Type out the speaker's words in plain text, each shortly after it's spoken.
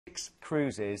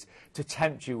cruises to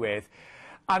tempt you with.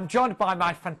 I'm joined by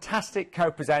my fantastic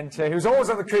co-presenter, who's always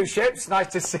on the cruise ships. Nice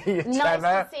to see you, Gemma.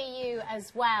 Nice to see you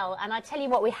as well. And I tell you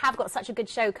what, we have got such a good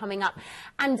show coming up.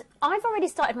 And I've already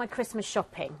started my Christmas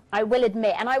shopping, I will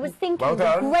admit. And I was thinking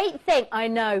the great thing, I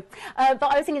know, but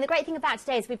I was thinking the great thing about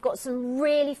today is we've got some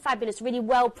really fabulous, really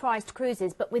well-priced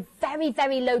cruises, but with very,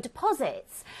 very low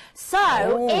deposits.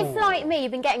 So if, like me,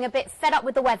 you've been getting a bit fed up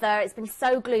with the weather, it's been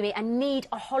so gloomy, and need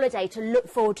a holiday to look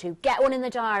forward to, get one in the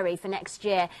diary for next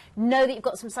year. Know that you've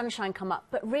got some sunshine come up,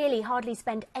 but really hardly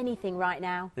spend anything right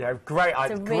now. Yeah, great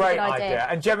idea.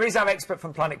 And Gemma is our expert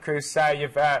from Planet Cruise, so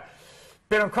you've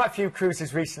been on quite a few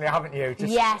cruises recently, haven't you?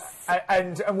 Yes.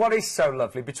 And what is so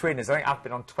lovely between us, I think I've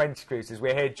been on 20 cruises,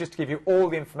 we're here just to give you all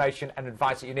the information and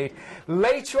advice that you need.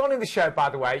 Later on in the show, by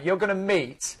the way, you're going to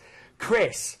meet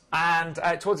Chris, and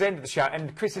towards the end of the show,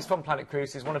 and Chris is from Planet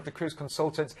Cruise, he's one of the cruise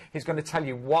consultants. He's going to tell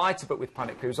you why to book with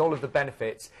Planet Cruise, all of the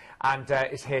benefits, and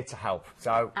is here to help.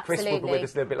 So Chris will be with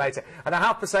us a little bit later. And at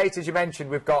 8:30, as you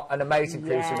mentioned, we've got an amazing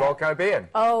cruise to Royal Caribbean.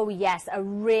 Oh yes, a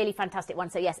really fantastic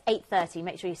one. So yes, 8:30,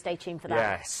 make sure you stay tuned for that.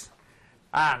 Yes,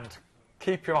 and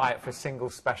keep your eye out for a single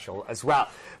special as well.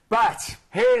 But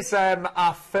here's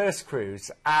our first cruise,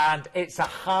 and it's a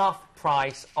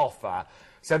half-price offer.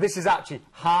 So this is actually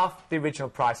half the original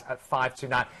price at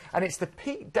 $529, and it's the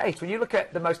peak date. When you look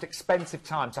at the most expensive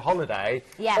time to holiday,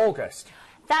 August.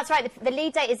 That's right. The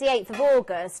lead date is the 8th of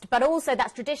August, but also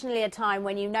that's traditionally a time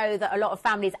when you know that a lot of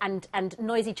families and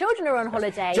noisy children are on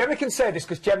holiday. Gemma can say this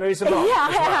because Gemma is a mum. Yeah,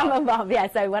 I am a mum, yeah.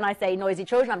 So when I say noisy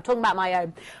children, I'm talking about my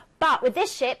own. But with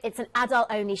this ship, it's an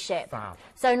adult-only ship. Fab.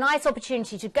 So nice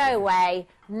opportunity to go away,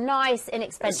 nice,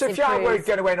 inexpensive So if you are worried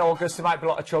going away in August, there might be a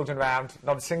lot of children around.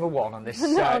 Not a single one on this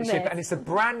ship. And it's a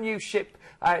brand new ship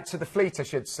to the fleet, I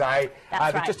should say.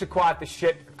 They've just acquired the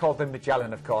ship called the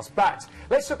Magellan, of course. But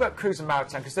let's talk about Cruise and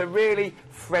Maritime, because they're a really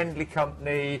friendly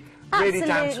company. Really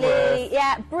down to earth.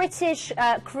 Yeah, British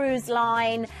cruise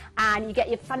line, and you get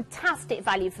your fantastic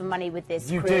value for money with this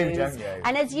cruise. You do, don't you?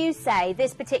 And as you say,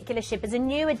 this particular ship is a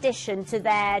new addition to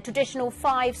their traditional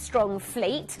 5-strong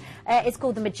fleet. It's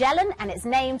called the Magellan, and it's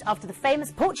named after the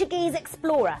famous Portuguese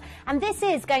explorer. And this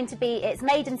is going to be its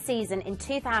maiden season in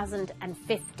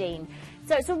 2015.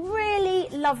 So it's a really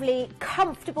lovely,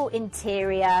 comfortable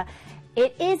interior.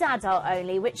 It is adult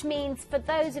only, which means for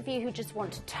those of you who just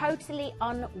want to totally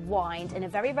unwind in a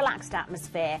very relaxed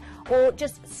atmosphere, or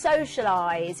just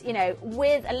socialise, you know,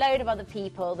 with a load of other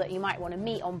people that you might want to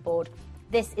meet on board,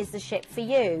 this is the ship for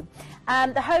you.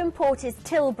 The home port is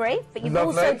Tilbury, but you've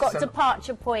also got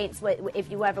departure points if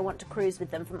you ever want to cruise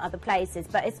with them from other places.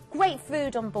 But it's great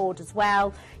food on board as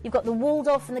well. You've got the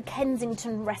Waldorf and the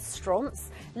Kensington restaurants.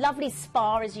 Lovely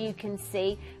spa, as you can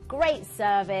see. Great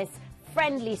service.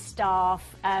 Friendly staff,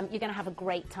 you're going to have a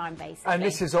great time, basically. And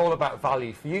this is all about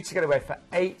value. For you to get away for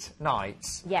 8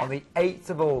 nights on the 8th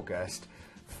of August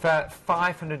for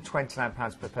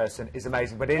 £529 per person is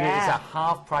amazing. But it is a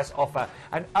half-price offer.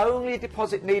 And only a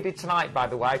deposit needed tonight, by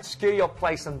the way, to secure your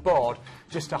place on board,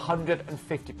 just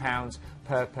 £150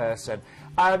 per person.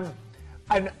 And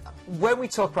when we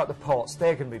talk about the ports,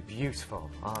 they're going to be beautiful,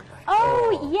 aren't they?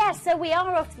 Oh, yes. So we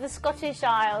are off to the Scottish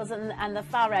Isles and the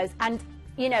Faroes. And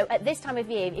you know, at this time of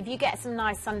year, if you get some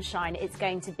nice sunshine, it's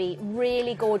going to be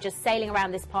really gorgeous sailing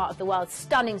around this part of the world.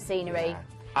 Stunning scenery.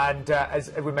 Yeah. And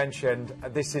as we mentioned,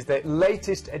 this is the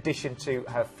latest addition to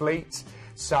her fleet.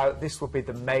 So this will be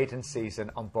the maiden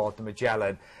season on board the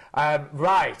Magellan.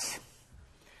 Right.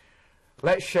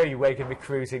 Let's show you where you're going to be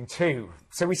cruising to.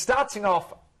 So we're starting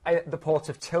off at the port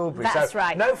of Tilbury. That's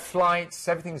right. No flights,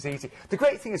 everything's easy. The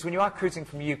great thing is when you are cruising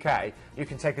from the UK, you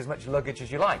can take as much luggage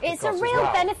as you like. It's a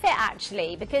real benefit,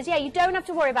 actually, because, yeah, you don't have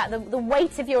to worry about the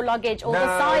weight of your luggage or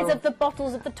the size of the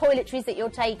bottles of the toiletries that you're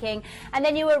taking. And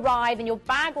then you arrive and your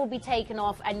bag will be taken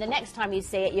off, and the next time you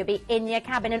see it, you'll be in your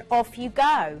cabin and off you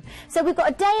go. So we've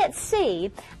got a day at sea,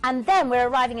 and then we're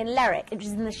arriving in Lerwick, which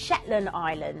is in the Shetland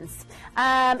Islands.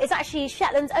 It's actually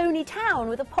Shetland's only town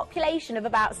with a population of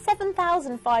about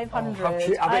 7,500. I mean,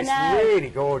 it's really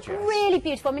gorgeous. Really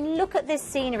beautiful. I mean, look at this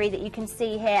scenery that you can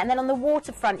see here. And then on the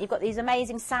waterfront, you've got these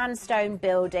amazing sandstone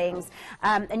buildings.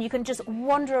 And you can just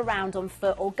wander around on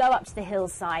foot or go up to the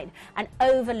hillside and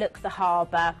overlook the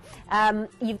harbour.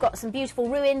 You've got some beautiful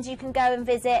ruins you can go and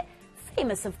visit.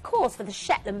 Famous, of course, for the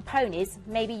Shetland ponies.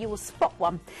 Maybe you will spot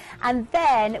one. And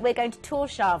then we're going to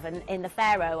Tórshavn in the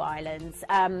Faroe Islands,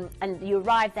 and you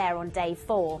arrive there on day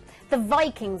 4. The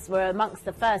Vikings were amongst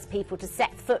the first people to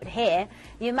set foot here.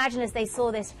 You imagine as they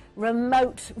saw this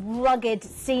remote, rugged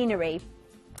scenery,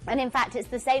 And in fact, it's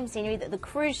the same scenery that the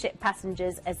cruise ship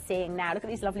passengers are seeing now. Look at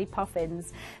these lovely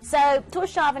puffins. So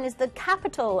Tórshavn is the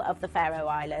capital of the Faroe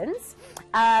Islands,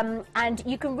 and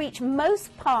you can reach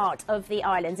most part of the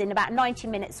islands in about 90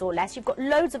 minutes or less. You've got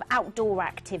loads of outdoor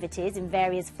activities in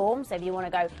various forms, so if you want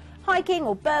to go hiking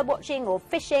or bird watching or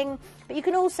fishing, but you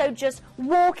can also just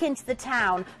walk into the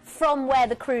town from where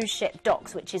the cruise ship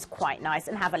docks, which is quite nice,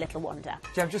 and have a little wander.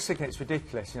 I'm just thinking it's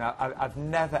ridiculous. You know, I've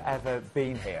never ever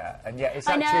been here, and yet it's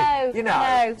I actually, you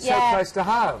know, so close to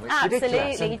home. It's Absolutely,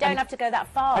 ridiculous. you don't have to go that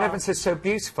far. And everyone says so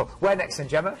beautiful. Where next, then,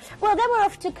 Gemma? Well, then we're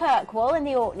off to Kirkwall in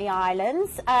the Orkney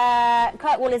Islands.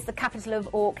 Kirkwall is the capital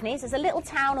of Orkneys. It's a little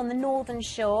town on the northern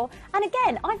shore. And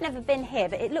again, I've never been here,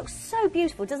 but it looks so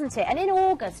beautiful, doesn't it? And in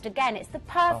August, again, it's the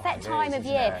perfect time of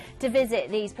year to visit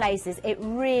these places. It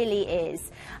really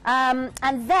is.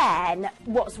 And then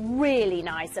what's really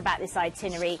nice about this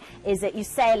itinerary is that you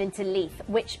sail into Leith,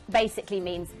 which basically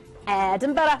means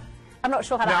Edinburgh. I'm not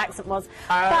sure how that accent was,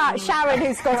 but Sharon,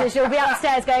 who's Scottish, will be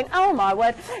upstairs going, oh my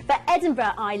word. But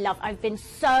Edinburgh, I love. I've been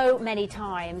so many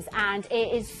times, and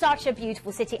it is such a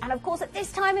beautiful city. And of course, at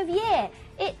this time of year,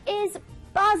 it is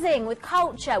buzzing with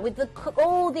culture, with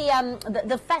all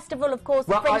the festival, of course,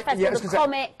 the Fringe Festival, the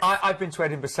comics. I've been to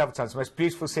Edinburgh several times, the most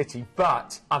beautiful city,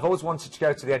 but I've always wanted to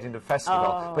go to the Edinburgh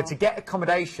Festival, but to get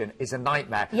accommodation is a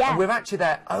nightmare. Yeah. And we're actually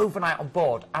there overnight on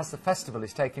board as the festival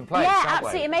is taking place. Yeah,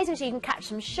 absolutely amazing. So you can catch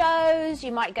some shows,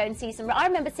 you might go and see some... I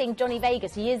remember seeing Johnny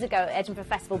Vegas years ago at Edinburgh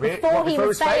Festival, before he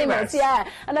was famous. Yeah,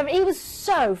 and he was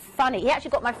so funny. He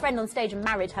actually got my friend on stage and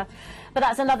married her. But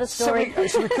that's another story.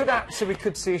 So we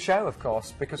could see a show, of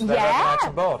course, because they're overnight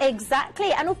on board.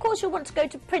 Exactly. And of course you'll want to go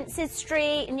to Princes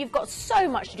Street, and you've got so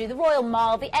much to do. The Royal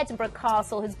Mile, the Edinburgh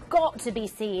Castle has got to be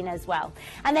seen as well.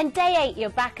 And then day 8 you're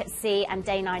back at sea, and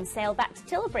day 9 sail back to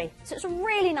Tilbury. So it's a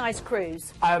really nice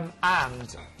cruise. And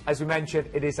as we mentioned,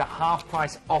 it is a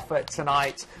half-price offer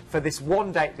tonight for this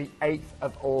one day, the 8th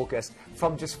of August,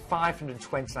 from just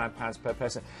 £529 per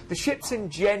person. The ships in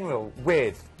general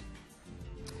with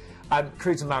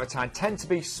Cruise and Maritime tend to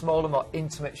be smaller, more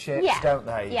intimate ships, don't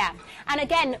they? Yeah. And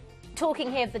again, talking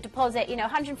here of the deposit, you know,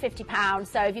 £150.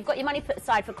 So if you've got your money put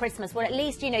aside for Christmas, well, at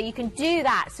least, you know, you can do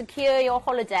that, secure your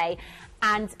holiday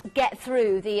and get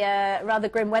through the rather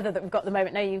grim weather that we've got at the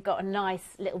moment. Now you've got a nice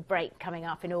little break coming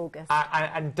up in August.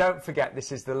 And don't forget,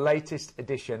 this is the latest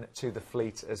addition to the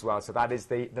fleet as well. So that is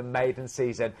the maiden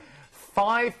season.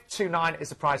 £529 is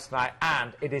the price tonight,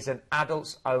 and it is an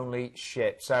adults-only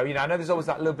ship. So, you know, I know there's always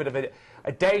that little bit of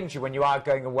a danger when you are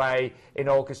going away in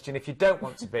August, and if you don't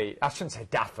want to be, I shouldn't say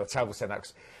daft or terrible saying that,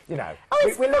 because, you know,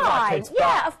 we love our kids.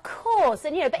 Yeah, of course.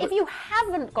 And, you know, but if you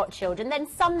haven't got children, then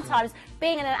sometimes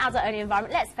being in an adult-only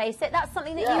environment, let's face it, that's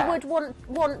something that you would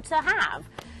want to have.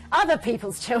 Other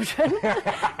people's children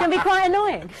can be quite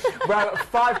annoying. Well,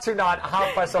 £529,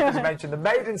 half-price offer, as you mentioned, the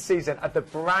maiden season of the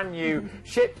brand new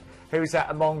ship, who's you're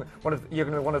going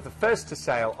to be one of the first to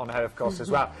sail on her, of course, as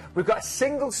well. We've got a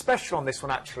single special on this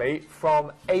one, actually,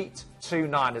 from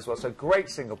 £829 as well, so great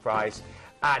single price,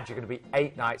 and you're going to be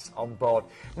 8 nights on board.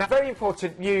 Now, very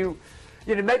important, you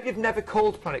know, maybe you've never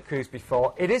called Planet Cruise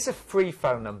before. It is a free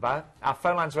phone number. Our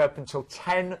phone lines are open until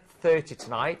 10:30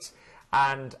 tonight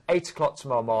and 8 o'clock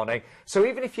tomorrow morning. So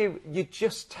even if you're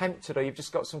just tempted, or you've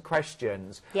just got some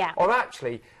questions, or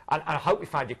actually, and I hope you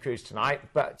find your cruise tonight,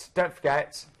 but don't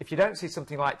forget, if you don't see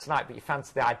something like tonight, but you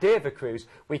fancy the idea of a cruise,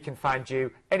 we can find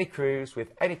you any cruise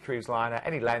with any cruise liner,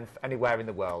 any length, anywhere in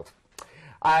the world.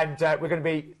 And we're going to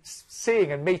be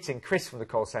seeing and meeting Chris from the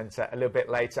call centre a little bit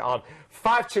later on.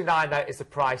 £529, though, is the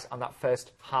price on that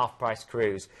first half-price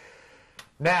cruise.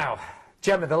 Now,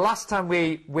 Gemma, the last time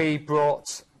we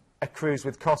brought a cruise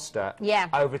with Costa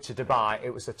over to Dubai,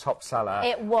 it was a top seller.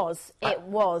 It was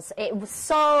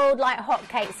sold like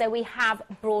hotcakes, so we have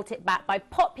brought it back by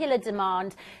popular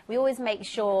demand. We always make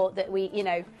sure that we, you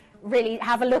know, really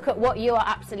have a look at what you are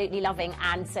absolutely loving,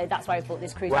 and so that's why we brought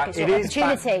this cruise back. It's your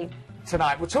opportunity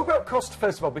tonight. We'll talk about Costa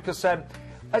first of all, because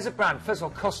as a brand, first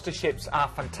of all, Costa ships are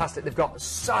fantastic. They've got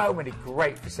so many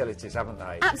great facilities, haven't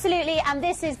they? Absolutely, and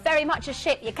this is very much a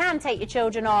ship you can take your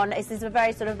children on. This is a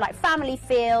very sort of like family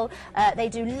feel. They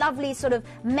do lovely sort of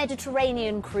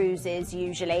Mediterranean cruises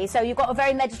usually, so you've got a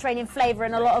very Mediterranean flavour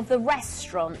in a lot of the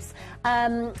restaurants.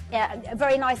 A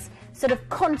very nice sort of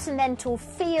continental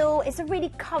feel. It's a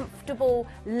really comfortable,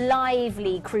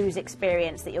 lively cruise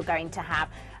experience that you're going to have.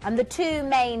 And the 2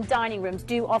 main dining rooms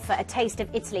do offer a taste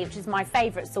of Italy, which is my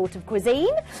favourite sort of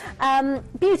cuisine.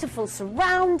 Beautiful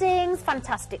surroundings,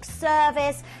 fantastic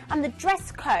service, and the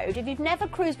dress code. If you've never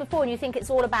cruised before and you think it's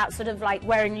all about sort of like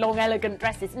wearing long, elegant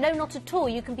dresses, no, not at all.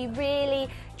 You can be really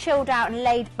chilled out and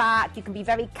laid back. You can be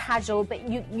very casual, but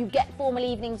you get formal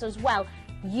evenings as well.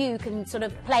 you can sort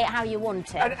of play it how you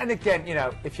want it. And again, you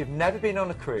know, if you've never been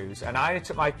on a cruise, and I only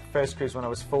took my first cruise when I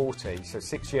was 40, so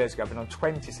 6 years ago, I've been on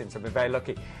 20 since. I've been very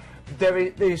lucky.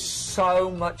 There's so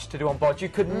much to do on board. You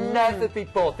could never be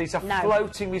bored. These are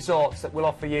floating resorts that will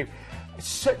offer you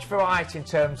such variety in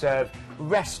terms of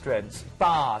restaurants,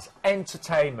 bars,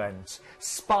 entertainment,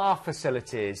 spa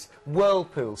facilities,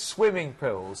 whirlpools, swimming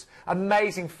pools,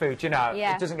 amazing food, you know,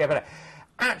 it doesn't get better.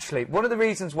 Actually, one of the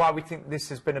reasons why we think this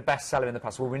has been a bestseller in the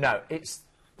past, well, we know, it's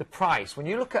the price. When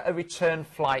you look at a return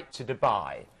flight to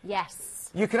Dubai,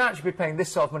 you can actually be paying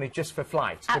this sort of money just for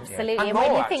flights. Absolutely, and when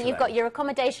more, you think you've got your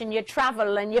accommodation, your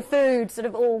travel and your food sort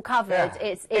of all covered,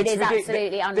 it is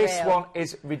absolutely unreal. This one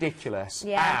is ridiculous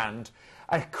and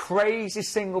a crazy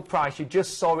single price. You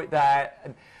just saw it there.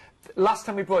 And last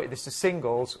time we brought you this, the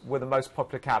singles were the most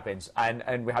popular cabins,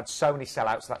 and we had so many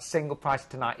sellouts. That single price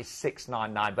tonight is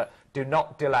 $699, but do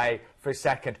not delay for a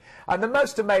second. And the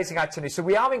most amazing itinerary, so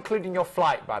we are including your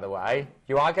flight, by the way.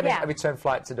 You are getting a return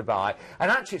flight to Dubai,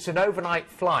 and actually it's an overnight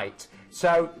flight.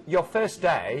 So your first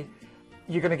day,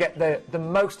 you're going to get the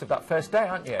most of that first day,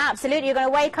 aren't you? Absolutely. You're going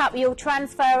to wake up, you'll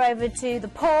transfer over to the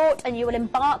port, and you will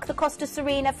embark the Costa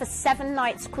Serena for 7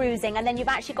 nights cruising, and then you've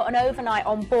actually got an overnight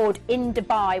on board in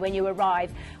Dubai when you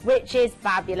arrive, which is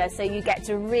fabulous. So you get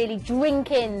to really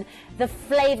drink in the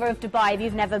flavour of Dubai if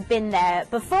you've never been there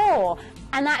before.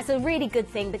 And that's a really good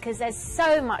thing because there's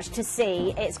so much to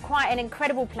see. It's quite an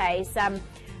incredible place.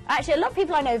 Actually, a lot of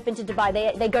people I know who've been to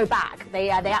Dubai, they go back. They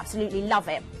absolutely love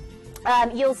it.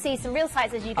 You'll see some real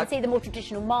sights, as you can see the more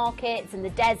traditional markets and the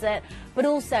desert, but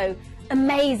also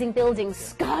amazing buildings,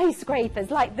 skyscrapers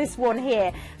like this one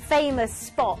here, famous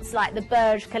spots like the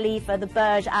Burj Khalifa, the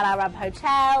Burj Al Arab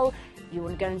Hotel. You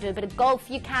want to go and do a bit of golf,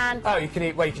 you can. Oh, you can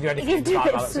eat, well, you can do anything. You can do a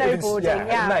bit of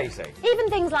snowboarding, amazing. Even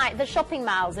things like the shopping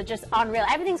malls are just unreal.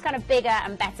 Everything's kind of bigger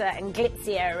and better and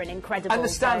glitzier and incredible. And the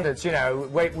standards, you know,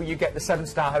 where you get the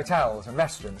 7-star hotels and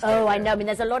restaurants. Oh, I know. I mean,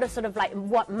 there's a lot of sort of like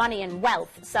money and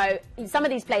wealth. So in some of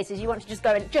these places, you want to just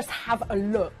go and just have a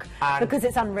look because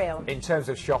it's unreal. In terms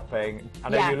of shopping,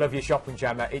 I know you love your shopping,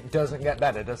 Gemma. It doesn't get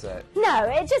better, does it? No,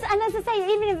 it just, and as I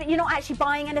say, even if you're not actually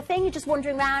buying anything, you're just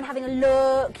wandering around, having a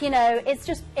look, you know, it's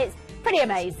pretty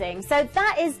amazing. So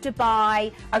that is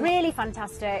Dubai, really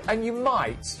fantastic. And you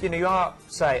might, you know, you are,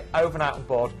 say, overnight on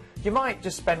board, you might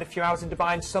just spend a few hours in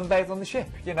Dubai and sunbathe on the ship,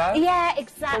 you know? Yeah,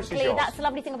 exactly. That's the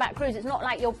lovely thing about cruise. It's not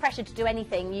like you're pressured to do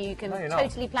anything. You can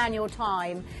totally plan your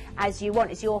time as you want.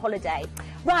 It's your holiday.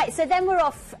 Right, so then we're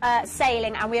off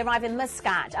sailing and we arrive in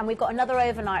Muscat and we've got another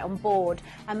overnight on board.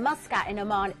 And Muscat in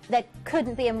Oman, there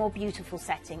couldn't be a more beautiful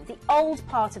setting. The old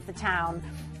part of the town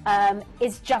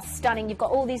is just stunning. You've got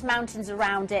all these mountains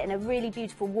around it and a really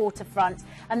beautiful waterfront,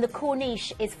 and the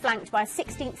Corniche is flanked by a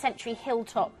 16th century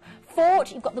hilltop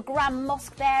fort. You've got the Grand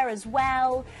Mosque there as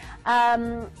well,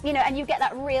 you know, and you get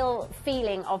that real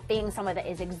feeling of being somewhere that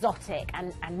is exotic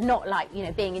and not like, you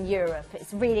know, being in Europe.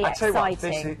 It's really exciting. I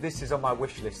tell you what, this is on my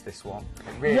wish list, this one.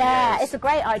 It really is. It's a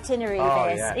great itinerary,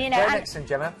 this. You know, next,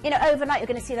 Gemma. You know, overnight you're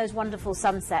going to see those wonderful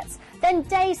sunsets. Then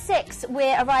day 6,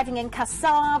 we're arriving in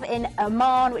Kasab in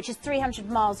Oman, which is 300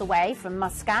 miles away from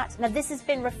Muscat. Now, this has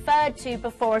been referred to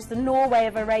before as the Norway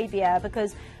of Arabia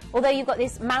because although you've got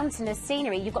this mountainous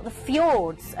scenery, you've got the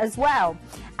fjords as well,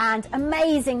 and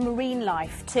amazing marine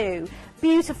life too.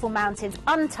 Beautiful mountains,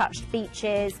 untouched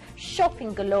beaches,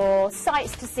 shopping galore,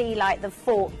 sights to see like the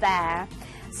fort there.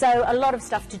 So a lot of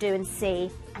stuff to do and see.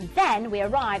 And then we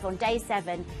arrive on day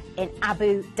 7 in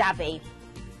Abu Dhabi,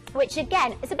 which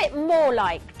again is a bit more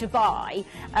like Dubai.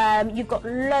 You've got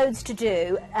loads to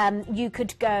do. You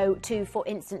could go to, for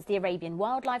instance, the Arabian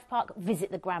Wildlife Park,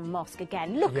 visit the Grand Mosque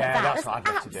again. Look at that. That's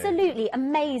absolutely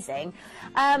amazing.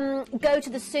 Go to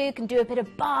the souk and do a bit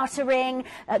of bartering.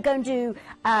 Go and do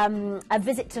a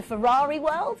visit to Ferrari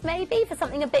World, maybe, for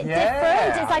something a bit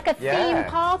different. It's like a theme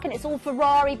park and it's all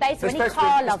Ferrari based. So any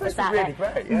car lovers out there.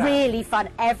 Great, really fun.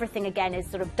 Everything again is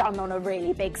sort of done on a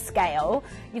really big scale.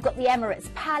 You've got the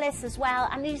Emirates Palace as well,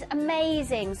 and these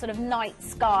amazing sort of night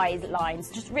sky lines,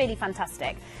 just really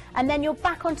fantastic. And then you're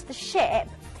back onto the ship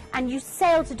and you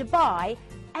sail to Dubai,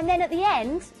 and then at the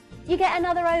end you get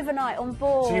another overnight on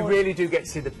board. So you really do get to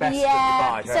see the best of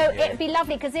Dubai, don't you? It'd be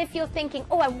lovely, because if you're thinking,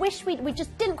 oh, I wish we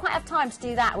just didn't quite have time to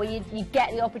do that, well, you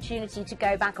get the opportunity to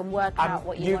go back and work out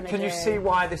what you want to do. Can you see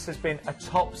why this has been a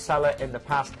top seller in the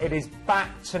past? It is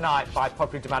back tonight by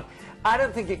popular demand. I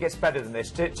don't think it gets better than this.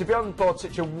 To be on board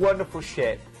such a wonderful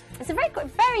ship. It's a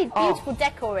very beautiful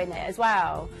decor in it as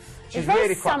well. She's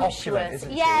really quite opulent, isn't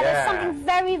she? Yeah, there's something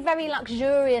very, very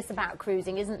luxurious about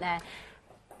cruising, isn't there?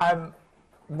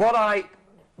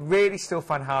 really still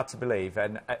find hard to believe,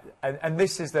 and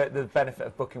this is the benefit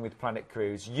of booking with Planet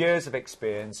Cruise. Years of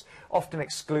experience, often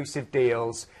exclusive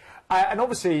deals, and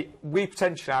obviously we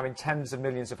potentially are in tens of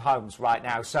millions of homes right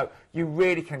now, so you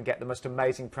really can get the most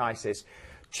amazing prices.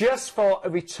 Just for a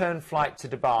return flight to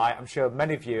Dubai, I'm sure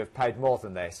many of you have paid more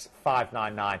than this,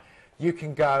 $599. You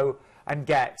can go and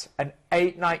get an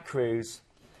 8-night cruise,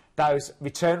 those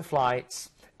return flights,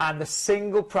 and the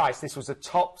single price, this was a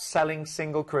top-selling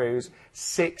single cruise,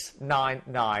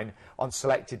 $699 on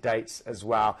selected dates as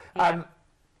well. Yeah.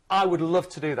 I would love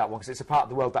to do that one because it's a part of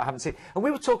the world that I haven't seen. And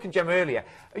we were talking, Gemma, earlier,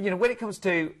 you know, when it comes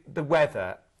to the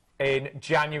weather in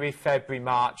January, February,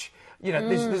 March, you know,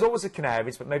 there's always the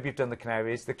Canaries, but maybe you've done the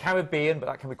Canaries. The Caribbean, but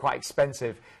that can be quite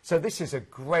expensive. So this is a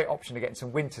great option to get in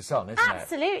some winter sun, isn't it?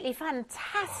 Absolutely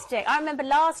fantastic. I remember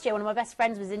last year, one of my best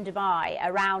friends was in Dubai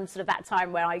around sort of that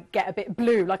time where I get a bit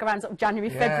blue, like around sort of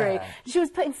January, February. She was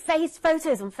putting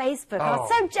photos on Facebook. I was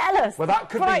so jealous. Well, that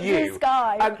could Bright be you. Blue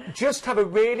sky. Just have a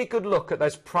really good look at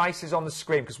those prices on the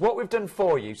screen, because what we've done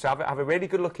for you, so have a really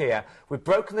good look here. We've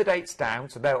broken the dates down,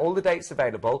 so there are all the dates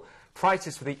available.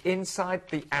 Prices for the inside,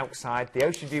 the outside, the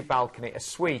ocean view balcony, a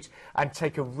suite, and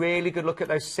take a really good look at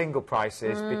those single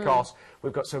prices because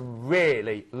we've got some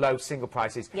really low single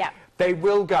prices. Yeah. They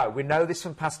will go. We know this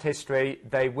from past history.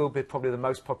 They will be probably the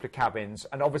most popular cabins,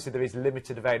 and obviously there is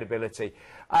limited availability.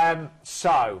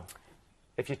 So,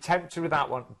 if you're tempted with that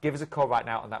one, give us a call right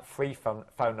now on that free phone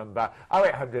number,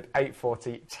 0800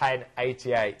 840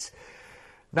 1088.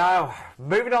 Now,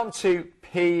 moving on to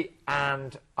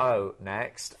P&O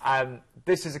next.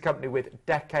 This is a company with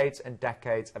decades and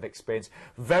decades of experience.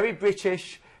 Very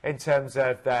British in terms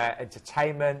of their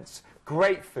entertainment,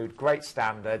 great food, great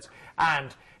standards.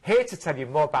 And here to tell you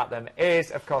more about them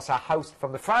is, of course, our host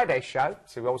from the Friday show.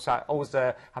 So we also always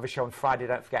have a show on Friday,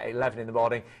 don't forget, at 11 in the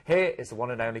morning. Here is the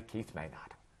one and only Keith Maynard.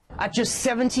 At just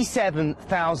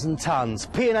 77,000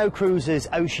 tonnes, P&O Cruises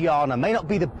Oceania may not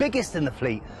be the biggest in the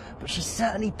fleet, but she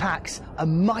certainly packs a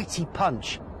mighty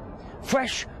punch.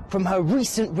 Fresh from her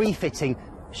recent refitting,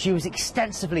 she was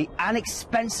extensively and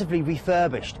expensively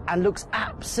refurbished and looks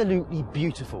absolutely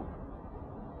beautiful.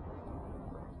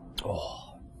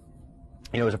 Oh.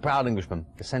 You know, as a proud Englishman,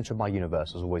 the centre of my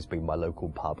universe has always been my local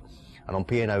pub. And on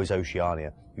P&O's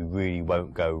Oceania, you really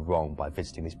won't go wrong by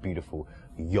visiting this beautiful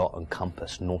yacht and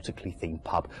compass nautically themed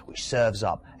pub, which serves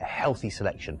up a healthy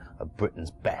selection of Britain's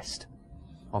best.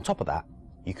 On top of that,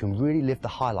 you can really live the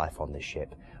high life on this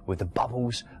ship with the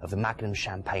bubbles of the Magnum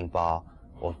champagne bar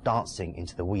or dancing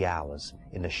into the wee hours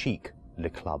in the chic Le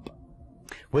Club.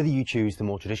 Whether you choose the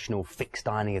more traditional fixed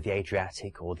dining of the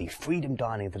Adriatic or the freedom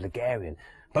dining of the Ligurian,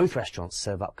 both restaurants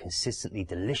serve up consistently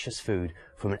delicious food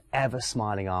from an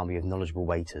ever-smiling army of knowledgeable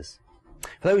waiters.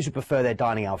 For those who prefer their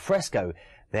dining al fresco,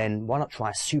 then why not try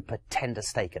a super tender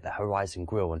steak at the Horizon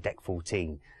Grill on Deck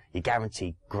 14? You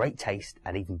guarantee great taste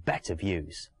and even better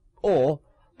views. Or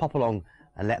pop along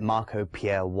and let Marco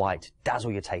Pierre White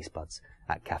dazzle your taste buds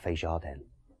at Café Jardin.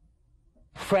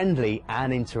 Friendly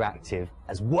and interactive,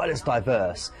 as well as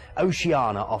diverse,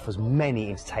 Oceania offers many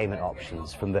entertainment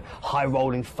options, from the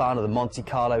high-rolling fun of the Monte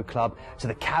Carlo Club to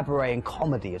the cabaret and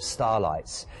comedy of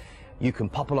Starlights. You can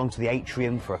pop along to the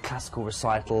atrium for a classical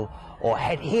recital, or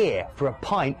head here for a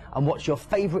pint and watch your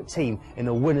favourite team in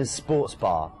the Winners Sports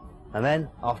Bar. And then,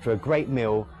 after a great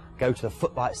meal, go to the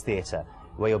Footlights Theatre,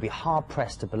 where you'll be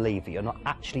hard-pressed to believe that you're not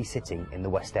actually sitting in the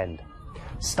West End.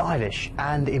 Stylish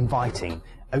and inviting,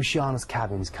 Oceania's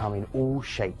cabins come in all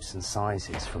shapes and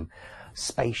sizes, from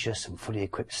spacious and fully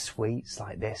equipped suites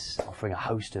like this, offering a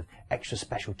host of extra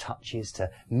special touches, to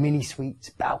mini suites,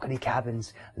 balcony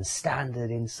cabins and standard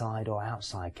inside or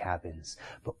outside cabins.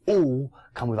 But all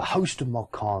come with a host of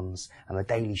mod cons and the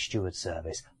daily steward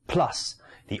service, plus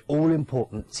the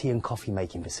all-important tea and coffee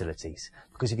making facilities.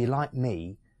 Because if you're like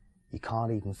me, you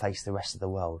can't even face the rest of the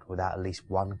world without at least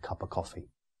one cup of coffee.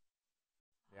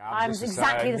 I'm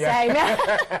exactly the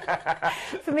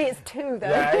same. For me, it's two, though.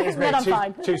 Yeah, it is me. Then I'm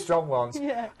fine. Two strong ones.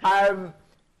 Yeah.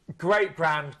 Great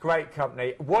brand, great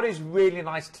company. What is really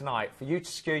nice tonight, for you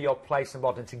to secure your place and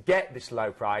and to get this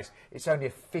low price, it's only a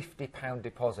 £50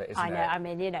 deposit, isn't it? I know, I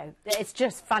mean, you know, it's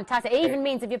just fantastic. It even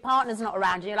means if your partner's not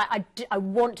around and you're like, I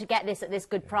want to get this at this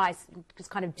good price, just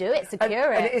kind of do it,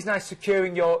 secure it. And it is nice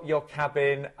securing your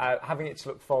cabin, having it to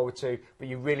look forward to, but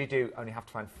you really do only have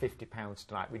to find £50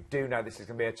 tonight. We do know this is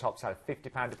going to be a top seller,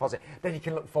 £50 deposit. Then you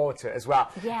can look forward to it as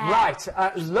well. Yeah.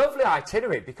 Right, lovely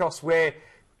itinerary, because we're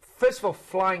first of all,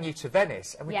 flying you to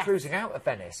Venice, and we're Yes. cruising out of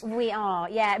Venice. We are,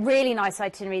 yeah. Really nice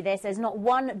itinerary this. There's not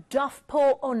one duff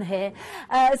port on here.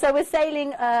 So we're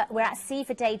sailing, we're at sea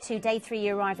for day 2. Day 3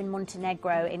 you arrive in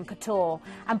Montenegro, in Kotor.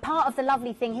 And part of the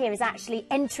lovely thing here is actually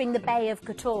entering the Bay of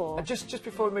Kotor. And just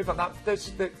before we move on,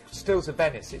 those the stills of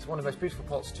Venice, it's one of the most beautiful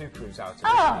ports to cruise out of.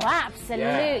 Oh, isn't it?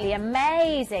 absolutely. Yeah.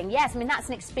 Amazing. Yes, I mean, that's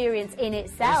an experience in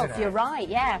itself. Isn't it? You're right,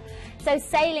 yeah. So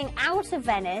sailing out of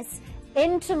Venice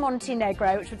into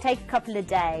Montenegro, which would take a couple of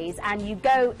days, and you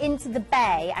go into the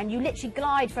bay and you literally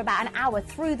glide for about an hour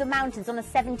through the mountains on a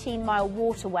 17-mile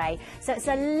waterway. So it's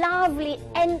a lovely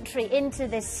entry into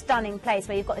this stunning place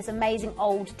where you've got this amazing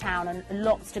old town and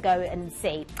lots to go and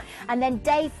see. And then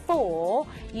day 4,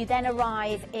 you then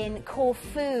arrive in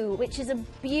Corfu, which is a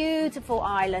beautiful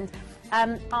island.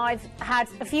 I've had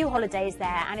a few holidays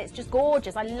there and it's just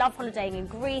gorgeous. I love holidaying in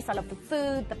Greece. I love the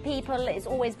food, the people. It's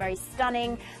always very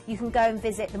stunning. You can go and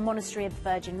visit the Monastery of the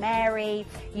Virgin Mary.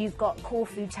 You've got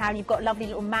Corfu town. You've got a lovely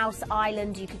little mouse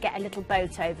island you could get a little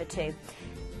boat over to.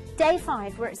 Day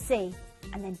 5, we're at sea.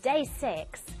 And then day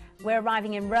 6, we're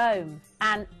arriving in Rome.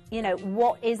 And, you know,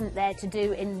 what isn't there to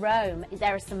do in Rome?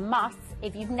 There are some musts.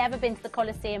 If you've never been to the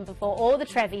Colosseum before or the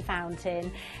Trevi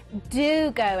Fountain, do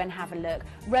go and have a look.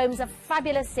 Rome's a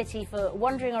fabulous city for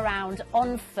wandering around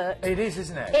on foot. It is,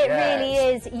 isn't it? It Yes.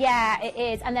 really is, yeah, it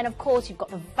is. And then, of course, you've got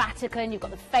the Vatican, you've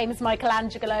got the famous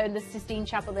Michelangelo and the Sistine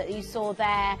Chapel that you saw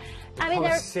there. The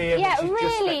Colosseum, yeah, which is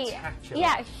just really, spectacular.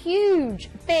 yeah, huge,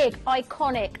 big,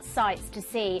 iconic sites to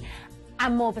see.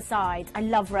 And more besides. I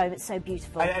love Rome, it's so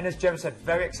beautiful. And as Gemma said,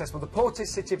 very accessible. The port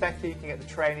is City Vecchia, you can get the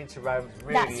train into Rome, it's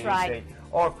really That's easy. right.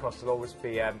 Or, of course, there'll always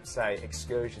be, say,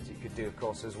 excursions that you could do, of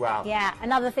course, as well. Yeah,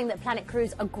 another thing that Planet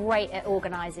Cruise are great at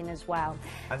organising as well.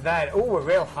 And then, a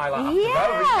real highlight after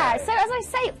Yeah, Rome, so as I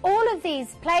say, all of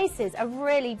these places are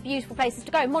really beautiful places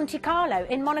to go. Monte Carlo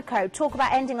in Monaco, talk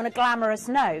about ending on a glamorous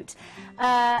note.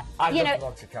 I love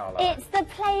Monte Carlo. It's the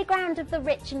playground of the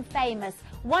rich and famous.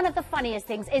 One of the funniest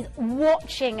things is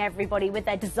watching everybody with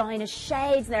their designer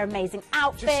shades, their amazing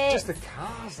outfits. Just the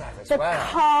cars there as The well.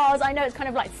 cars, I know it's kind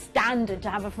of like standard to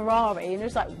have a Ferrari, and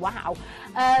it's like, wow.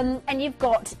 And you've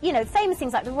got, you know, famous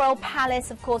things like the Royal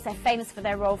Palace, of course, they're famous for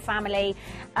their royal family.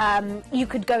 You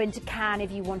could go into Cannes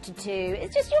if you wanted to.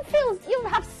 It's just, you'll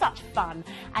have such fun.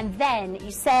 And then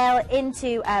you sail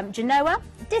into Genoa,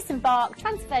 disembark,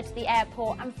 transfer to the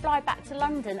airport, and fly back to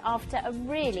London after a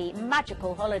really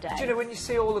magical holiday. Do you know, when you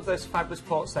see all of those fabulous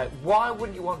ports there, why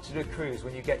wouldn't you want to do a cruise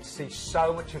when you get to see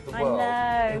so much of the I world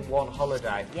know. in one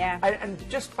holiday? Yeah. And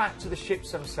just back to the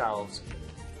ships themselves,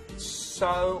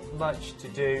 so much to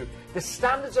do. The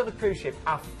standards on a cruise ship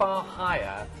are far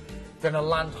higher than a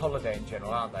land holiday in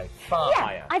general, aren't they? Far Yeah,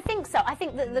 higher. I think so. I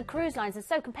think that the cruise lines are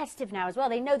so competitive now as well.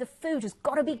 They know the food has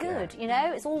got to be good, you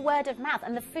know? It's all word of mouth.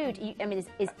 And the food, I mean,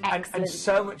 is excellent. And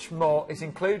so much more is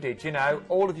included, you know,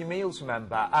 all of your meals,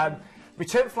 remember.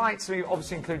 Return flights are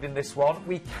obviously included in this one.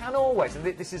 We can always, and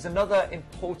this is another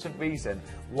important reason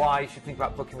why you should think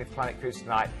about booking with Planet Cruise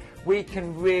tonight. We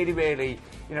can really,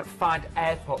 you know, find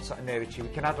airports that are near to you.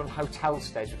 We can add on hotel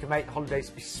stays. We can make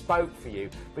holidays bespoke for you.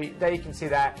 But there you can see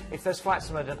there, if those flights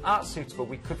from London aren't suitable,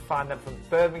 we could find them from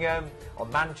Birmingham or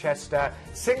Manchester.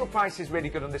 Single price is really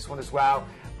good on this one as well.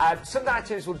 Some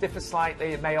itineraries will differ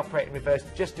slightly. It may operate in reverse,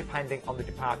 just depending on the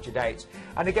departure date.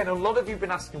 And again, a lot of you have been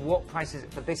asking what price is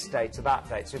it for this date to that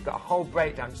date. So we've got a whole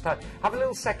breakdown. Just have a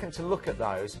little second to look at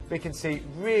those. We can see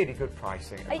really good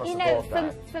pricing across You the know, board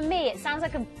there. for me, it sounds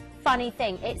like a funny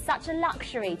thing. It's such a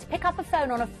luxury to pick up a phone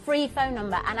on a free phone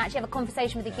number and actually have a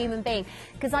conversation with a human being.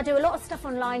 Because I do a lot of stuff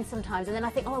online sometimes, and then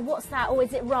I think, oh, what's that? Oh,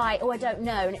 is it right? Oh, I don't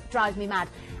know, and it drives me mad.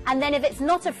 And then if it's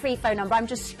not a free phone number, I'm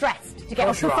just stressed to get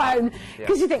off the phone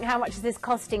because you think, how much is this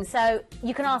costing? So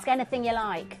you can ask anything you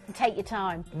like and take your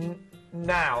time.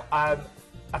 Now,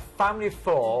 a family of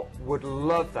 4 would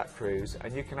love that cruise,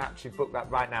 and you can actually book that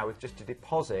right now with just a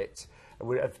deposit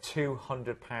of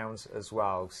 £200 as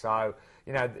well. So,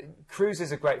 you know,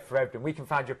 cruises are great for everyone. We can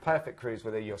find your perfect cruise,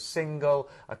 whether you're single,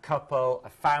 a couple, a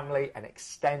family, an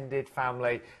extended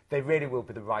family. They really will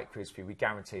be the right cruise for you. We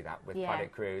guarantee that with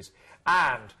Planet Cruise.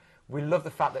 And we love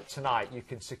the fact that tonight you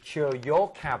can secure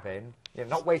your cabin, you know,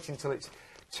 not waiting until it's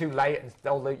too late and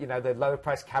all the, you know, the lower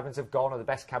priced cabins have gone or the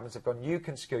best cabins have gone. You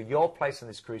can secure your place on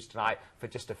this cruise tonight for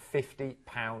just a £50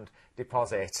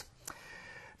 deposit.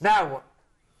 Now,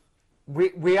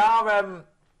 we are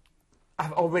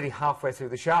already halfway through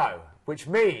the show, which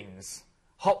means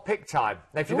hot pick time.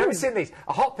 Now, if you've never seen these,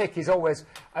 a hot pick is always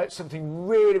something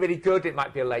really good. It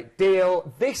might be a late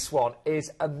deal. This one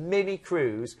is a mini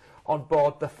cruise on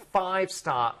board the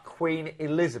 5-star Queen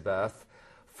Elizabeth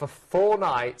for 4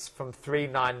 nights from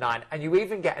 $399, and you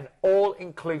even get an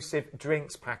all-inclusive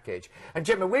drinks package. And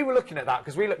Gemma, we were looking at that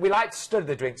because we like to study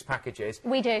the drinks packages.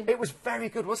 We do. It was very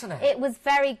good, wasn't it? It was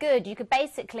very good. You could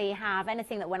basically have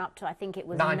anything that went up to, I think it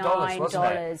was $9, wasn't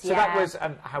it? So yeah. that was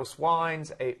house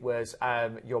wines, it was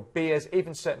your beers,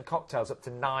 even certain cocktails up to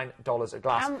 $9 a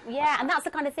glass. Yeah, and that's the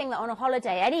kind of thing that on a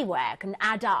holiday anywhere can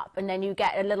add up, and then you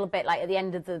get a little bit like at the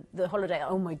end of the holiday,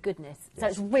 oh my goodness. So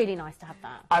it's really nice to have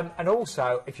that. And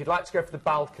also, if you'd like to go for the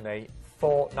balcony,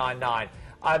 $499.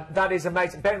 That is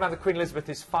amazing. Bearing in mind the Queen Elizabeth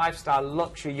is 5-star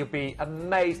luxury, you'll be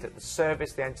amazed at the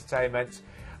service, the entertainment.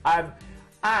 And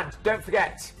don't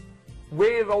forget,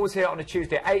 we're always here on a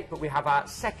Tuesday at 8, but we have our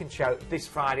second show this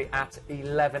Friday at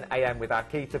 11 AM with our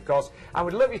Keith, of course. And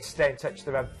we'd love you to stay in touch.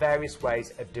 There are various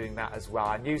ways of doing that as well.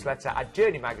 Our newsletter, our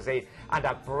Journey magazine, and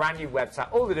our brand new website,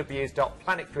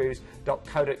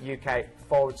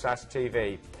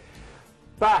 allthew's.planetcruise.co.uk/TV.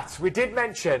 But we did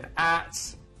mention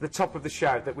at the top of the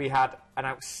show that we had an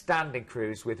outstanding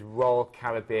cruise with Royal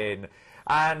Caribbean,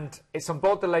 and it's on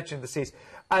board the Legend of the Seas.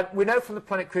 We know from the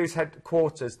Planet Cruise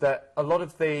headquarters that a lot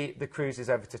of the cruises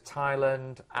over to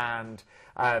Thailand and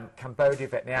Cambodia,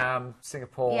 Vietnam,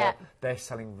 Singapore, they're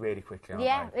selling really quickly,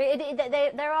 aren't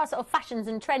they? There are sort of fashions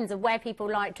and trends of where people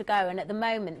like to go, and at the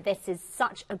moment this is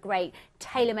such a great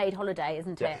tailor-made holiday,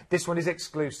 isn't it? This one is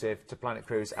exclusive to Planet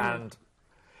Cruise, and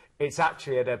it's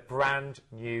actually at a brand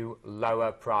new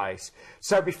lower price.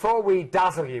 So before we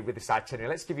dazzle you with this itinerary,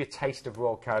 let's give you a taste of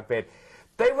Royal Caribbean.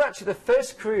 They were actually the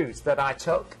first cruise that I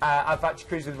took. I've actually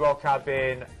cruised with Royal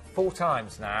Caribbean 4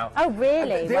 times now. Oh,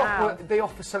 really? They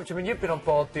offer so much. I mean, you've been on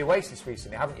board the Oasis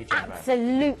recently, haven't you, Gemma?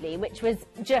 Absolutely, which was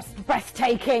just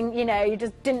breathtaking. You know, you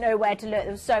just didn't know where to look.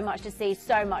 There was so much to see,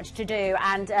 so much to do.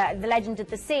 And the Legend of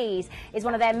the Seas is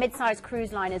one of their mid-sized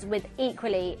cruise liners with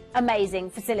equally amazing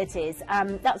facilities.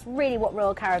 That's really what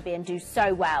Royal Caribbean do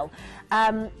so well.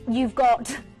 You've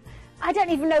got... I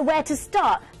don't even know where to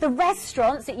start. The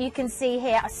restaurants that you can see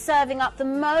here are serving up the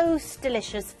most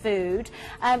delicious food.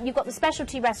 You've got the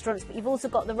specialty restaurants, but you've also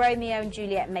got the Romeo and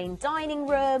Juliet main dining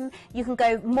room. You can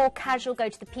go more casual, go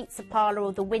to the pizza parlour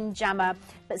or the Windjammer,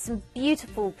 but some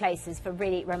beautiful places for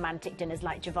really romantic dinners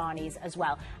like Giovanni's as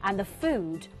well. And the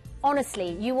food,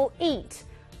 honestly, you will eat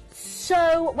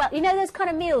so well. You know those kind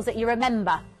of meals that you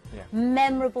remember? Yeah.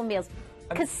 Memorable meals.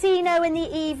 Casino in the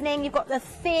evening, you've got the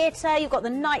theatre, you've got the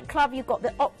nightclub, you've got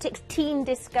the Optics teen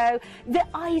disco, the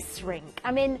ice rink.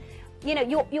 I mean, you know,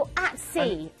 you're at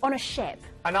sea on a ship.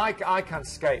 And I can't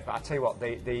skate, but I tell you what,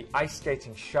 the ice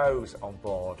skating shows on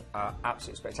board are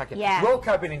absolutely spectacular. Yeah. Royal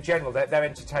Caribbean in general, their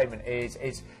entertainment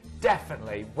is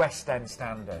definitely West End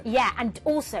standard. Yeah, and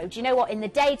also, do you know what? In the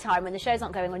daytime, when the shows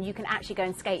aren't going on, you can actually go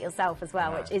and skate yourself as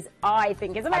well, which is, I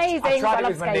think, is amazing. I tried it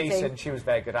with skating. my niece, and she was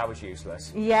very good. I was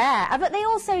useless. Yeah, but they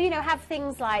also, you know, have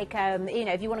things like, you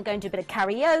know, if you want to go and do a bit of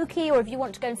karaoke, or if you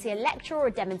want to go and see a lecture or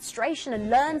a demonstration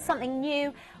and learn something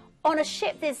new, on a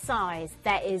ship this size,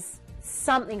 there is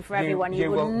something for everyone. You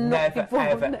will never,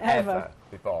 ever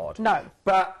be bored. No.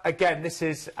 But again, this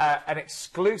is an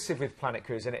exclusive with Planet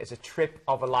Cruise, and it is a trip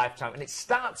of a lifetime. And it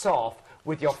starts off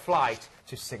with your flight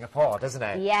to Singapore, doesn't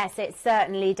it? Yes, it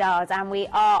certainly does. And we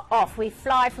are off. We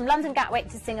fly from London Gatwick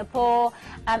to Singapore,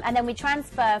 and then we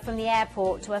transfer from the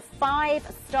airport to a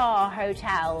 5-star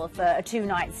hotel for a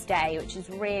 2-night stay, which is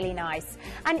really nice.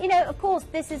 And, you know, of course,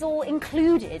 this is all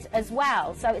included as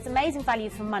well. So it's amazing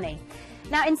value for money.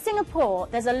 Now, in Singapore,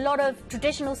 there's a lot of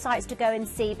traditional sites to go and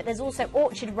see, but there's also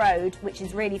Orchard Road, which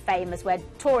is really famous, where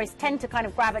tourists tend to kind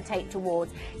of gravitate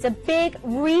towards. It's a big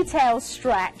retail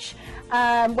stretch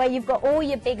where you've got all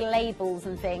your big labels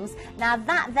and things. Now,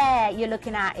 that there you're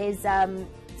looking at is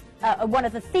one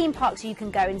of the theme parks you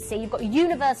can go and see. You've got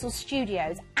Universal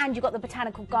Studios, and you've got the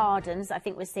Botanical Gardens, I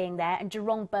think we're seeing there, and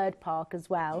Jurong Bird Park as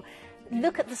well.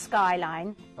 Look at the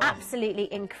skyline, absolutely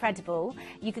incredible.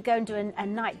 You could go and do a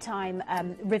nighttime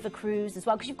river cruise as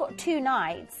well, because you've got 2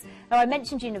 nights. Now, I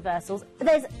mentioned Universals.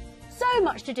 There's so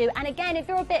much to do, and again, if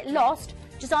you're a bit lost,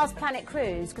 just ask Planet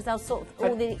Cruise, because they'll sort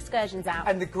all the excursions out.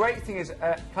 And the great thing is,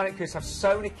 Planet Cruise have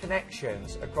so many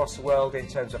connections across the world in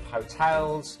terms of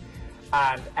hotels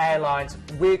and airlines.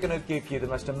 We're going to give you the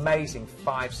most amazing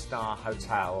 5-star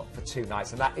hotel for 2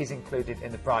 nights, and that is included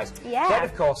in the price. Yeah. Then,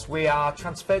 of course, we are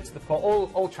transferred to the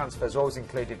port. All transfers are always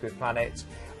included with Planet.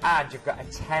 and you've got a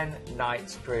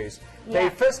 10-night cruise. Yeah.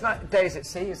 The first day is at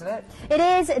sea, isn't it? It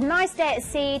is a nice day at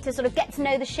sea to sort of get to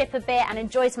know the ship a bit and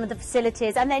enjoy some of the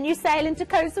facilities, and then you sail into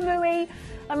Koh Samui,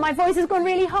 and my voice has gone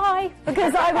really high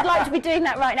because I would like to be doing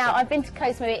that right now. I've been to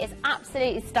Koh Samui. It's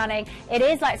absolutely stunning. It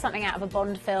is like something out of a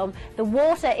Bond film. The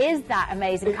water is that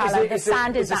amazing colour. The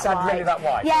sand is that white. Really that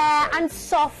white? Yeah, and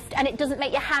soft, and it doesn't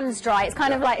make your hands dry. It's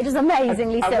kind of like, it is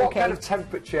amazingly silky. And what kind of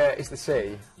temperature is the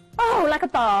sea? Oh, like a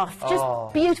bath.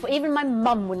 Just beautiful. Even my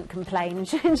mum wouldn't complain.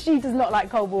 She does not like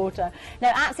cold water.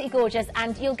 No, absolutely gorgeous.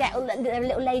 And you'll get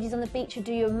little ladies on the beach who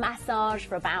do you a massage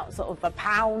for about sort of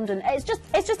 £1, and it's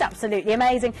just absolutely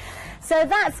amazing. So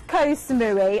that's Koh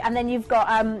Samui, and then you've got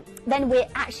then we're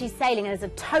actually sailing as a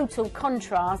total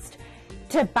contrast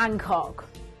to Bangkok,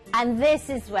 and this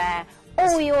is where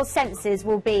all your senses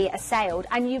will be assailed,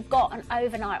 and you've got an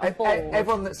overnight on board.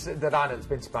 Everyone that I know that's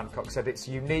been to Bangkok said it's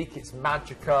unique, it's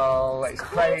magical, it's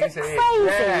crazy.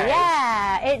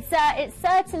 It's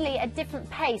certainly a different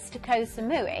pace to Koh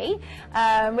Samui,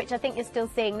 which I think you're still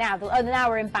seeing now. Oh, now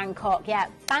we're in Bangkok. Yeah,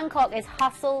 Bangkok is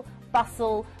hustle,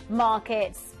 bustle,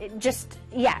 markets,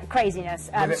 craziness.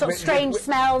 Sort of strange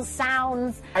smells,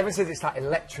 sounds. Everyone says it's like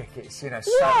electric. It's so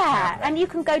and you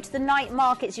can go to the night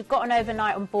markets. You've got an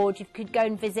overnight on board. You could go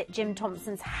and visit Jim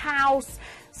Thompson's house.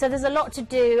 So there's a lot to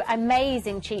do.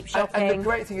 Amazing cheap shopping. And the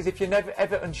great thing is, if you're never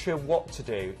ever unsure what to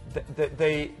do,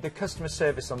 the customer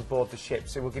service on board the ship,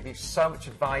 so will give you so much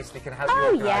advice. They can help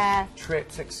you organise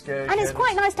trips, excursions. And it's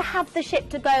quite nice to have the ship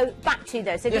to go back to,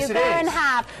 though. So if you go and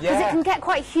have, because it can get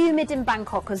quite humid in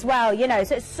Bangkok as well, you know.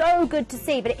 So it's so good to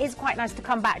see, but it is quite nice to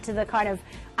come back to the kind of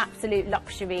absolute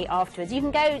luxury afterwards. You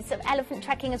can go sort of elephant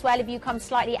trekking as well if you come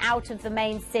slightly out of the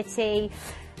main city.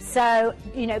 So,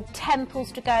 you know,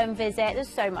 temples to go and visit. There's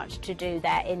so much to do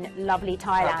there in lovely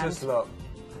Thailand. That does look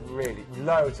really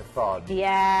loads of fun.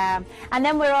 Yeah. And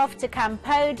then we're off to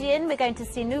Cambodian. We're going to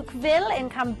Sihanoukville in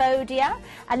Cambodia.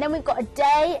 And then we've got a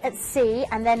day at sea.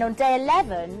 And then on day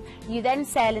 11, you then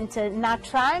sail into Nha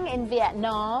Trang in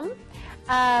Vietnam.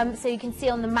 So you can see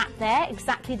on the map there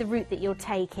exactly the route that you're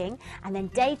taking. And then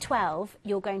day 12,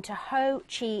 you're going to Ho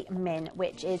Chi Minh,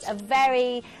 which is a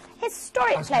very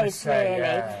historic place, really.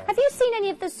 Yeah. Have you seen any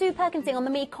of the Sue Perkins thing on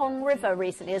the Mekong River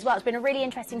recently as well? It's been a really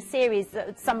interesting series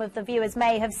that some of the viewers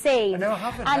may have seen. No, I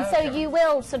haven't. And so you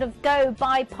will sort of go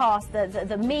bypass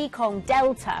the Mekong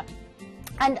Delta.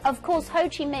 And, of course, Ho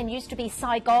Chi Minh used to be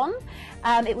Saigon.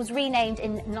 It was renamed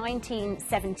in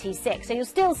 1976. So you'll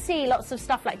still see lots of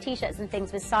stuff like T-shirts and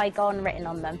things with Saigon written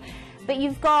on them. But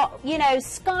you've got, you know,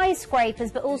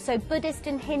 skyscrapers, but also Buddhist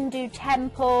and Hindu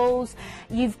temples.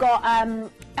 You've got,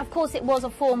 of course, it was a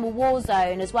former war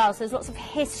zone as well, so there's lots of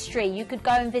history. You could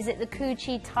go and visit the Cu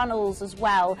Chi tunnels as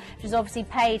well, which has obviously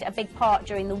played a big part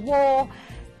during the war.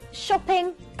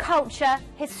 Shopping, culture,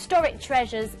 historic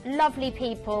treasures, lovely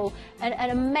people,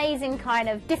 an amazing kind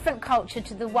of different culture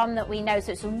to the one that we know,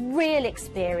 so it's a real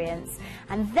experience.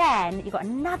 And then you've got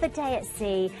another day at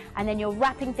sea, and then you're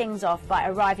wrapping things off by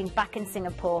arriving back in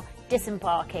Singapore,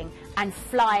 disembarking and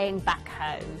flying back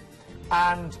home.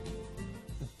 And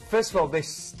first of all,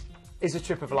 this is a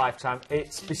trip of a lifetime.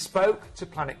 It's bespoke to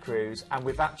Planet Cruise, and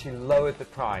we've actually lowered the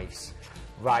price.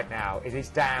 Right now, it is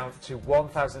down to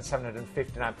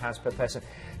 £1,759 per person.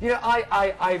 You know,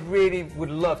 I really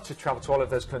would love to travel to all of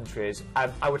those countries.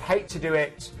 I would hate to do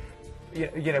it,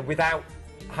 you know, without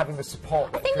having the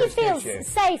support that I think you feel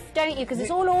safe, don't you? Because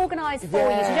it's all organised for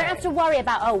you, so you don't have to worry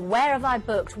about, oh, where have I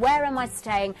booked? Where am I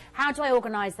staying? How do I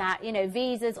organise that? You know,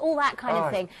 visas, all that kind of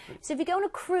thing. So if you go on a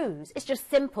cruise, it's just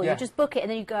simple. You just book it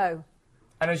and then you go.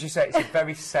 And as you say, it's a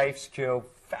very safe, secure,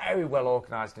 very well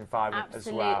organised environment as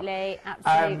well.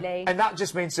 Absolutely. And that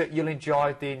just means that you'll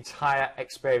enjoy the entire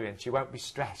experience. You won't be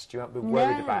stressed. You won't be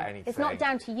worried about anything. It's not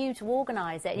down to you to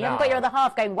organise it. You haven't got your other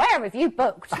half going, where have you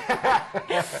booked? So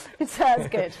that's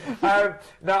good.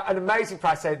 Now, an amazing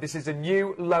price. This is a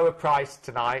new lower price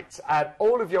tonight.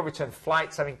 All of your return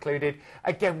flights are included.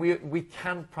 Again, we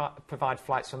can provide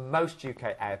flights from most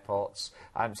UK airports.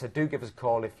 So do give us a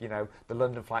call if, you know, the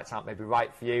London flights aren't maybe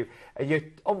right for you. You're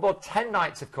on board 10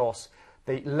 nights, of course,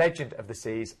 the Legend of the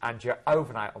Seas, and your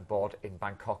overnight on board in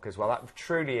Bangkok as well. That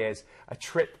truly is a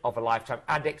trip of a lifetime,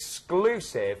 and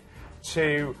exclusive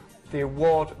to the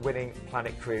award-winning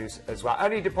Planet Cruise as well.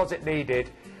 Only deposit needed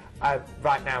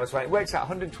right now as well. It works out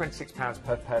 £126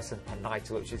 per person per night,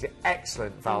 which is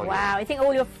excellent value. Wow, I think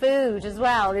all your food as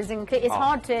well is included. It's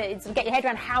hard to get your head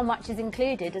around how much is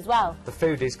included as well. The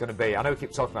food is going to be, I know we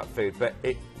keep talking about food, but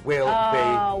it will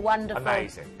be wonderful.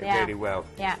 Amazing. It really will.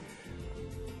 Yeah.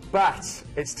 But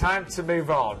it's time to move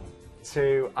on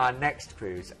to our next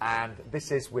cruise, and this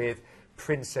is with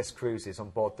Princess Cruises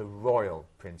on board the Royal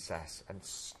Princess, and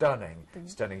stunning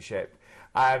ship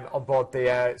on board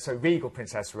the Regal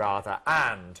Princess rather,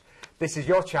 and this is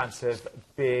your chance of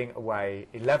being away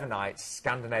 11 nights,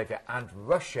 Scandinavia and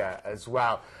Russia as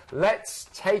well. Let's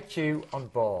take you on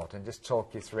board and just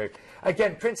talk you through.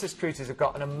 Again, Princess Cruises have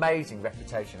got an amazing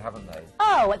reputation, haven't they?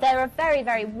 Oh, they're a very,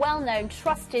 very well-known,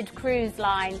 trusted cruise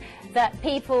line that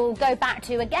people go back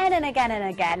to again and again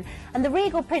and again. And the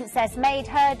Regal Princess made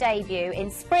her debut in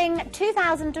spring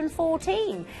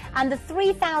 2014. And the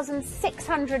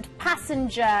 3,600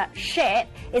 passenger ship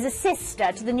is a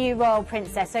sister to the new Royal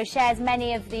Princess, so shares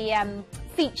many of the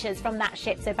features from that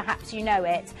ship, so perhaps you know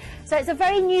it. So it's a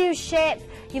very new ship.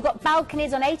 You've got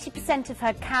balconies on 80% of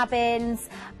her cabins,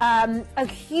 a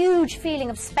huge feeling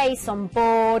of space on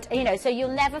board, you know, so you'll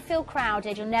never feel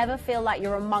crowded, you'll never feel like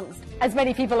you're amongst as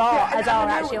many people are as are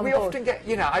actually on board. Often get,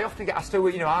 you know, I often get asked,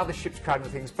 you know, are the ships crowded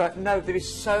and things, but no, there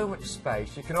is so much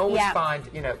space. You can always find,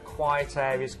 you know, quiet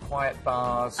areas, quiet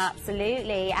bars.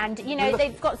 Absolutely, and, you know,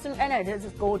 they've got some, I know, this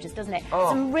is gorgeous, doesn't it? Oh.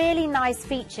 Some really nice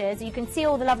features. You can see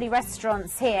all the lovely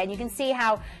restaurants here, and you can see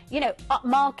how, you know,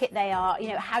 upmarket they are, you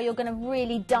know, how you're going to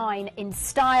really dine in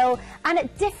style, and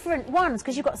at different ones,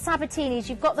 because you've got Sabatini's,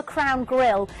 you've got the Crown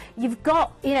Grill, you've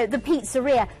got, you know, the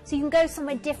pizzeria, so you can go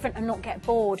somewhere different and not get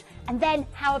bored. And then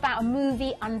how about a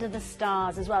movie under the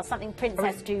stars as well, something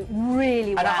Princess do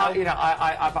really well. And you know,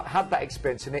 I've had that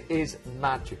experience, and it is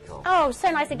magical. Oh,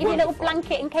 so nice. They give you a little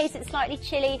blanket in case it's slightly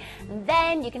chilly, and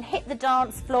then you can hit the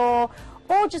dance floor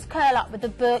or just curl up with a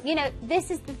book. You know,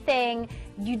 this is the thing.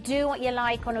 You do what you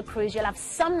like on a cruise. You'll have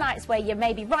some nights where you're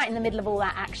maybe right in the middle of all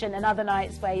that action, and other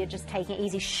nights where you're just taking it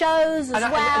easy. Shows as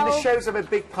well. And the shows are a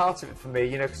big part of it for me,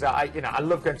 you know, because I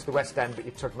love going to the West End, but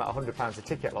you're talking about £100 a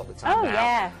ticket a lot of the time now.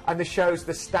 Yeah. And the shows,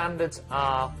 the standards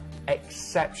are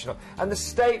exceptional. And the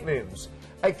staterooms,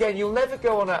 again, you'll never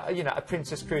go on a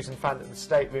Princess Cruise and find that the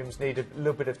staterooms need a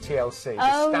little bit of TLC.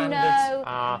 Oh, the standards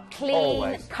are clean,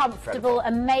 always comfortable,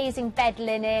 incredible. amazing bed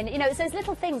linen. You know, it's those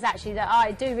little things actually that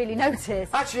I do really notice.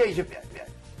 Actually, you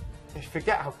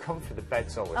forget how comfy the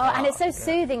beds always are. Oh, and it's so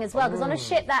soothing as well, because on a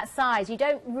ship that size, you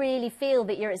don't really feel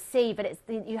that you're at sea, but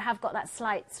you have got that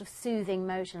slight sort of soothing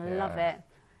motion. I love it.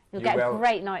 You'll get a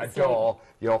great night's sleep. Adore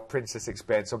your Princess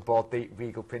experience on board the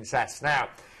Regal Princess. Now,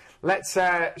 let's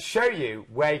show you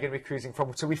where you're going to be cruising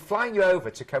from. So we're flying you over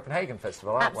to Copenhagen first of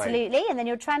all, aren't we? Absolutely, and then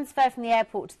you'll transfer from the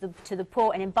airport to the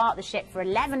port and embark the ship for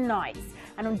 11 nights.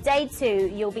 And on day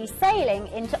 2, you'll be sailing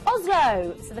into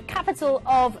Oslo, so the capital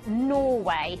of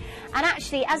Norway. And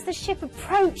actually, as the ship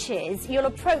approaches, you'll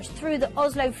approach through the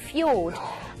Oslo fjord.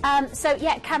 So,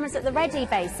 yeah, cameras at the ready,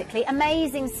 basically.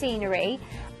 Amazing scenery.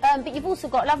 But you've also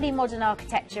got lovely modern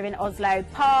architecture in Oslo,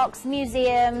 parks,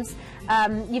 museums.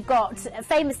 You've got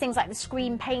famous things like the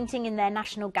screen painting in their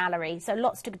National Gallery, so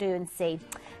lots to do and see.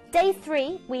 Day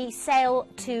 3, we sail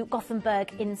to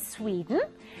Gothenburg in Sweden,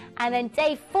 and then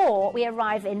day 4, we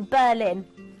arrive in Berlin,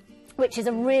 which is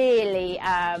a really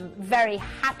very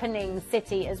happening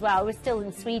city as well. We're still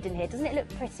in Sweden here. Doesn't it look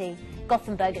pretty?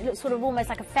 Gothenburg, it looks sort of almost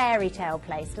like a fairy tale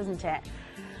place, doesn't it?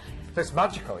 It's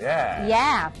magical, yeah.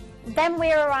 Yeah. Then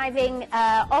we're arriving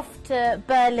off to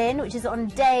Berlin, which is on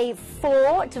day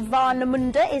 4. To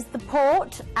Warnemünde is the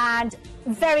port, and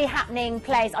very happening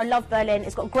place. I love Berlin.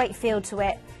 It's got a great feel to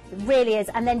it. It really is.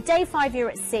 And then day 5, you're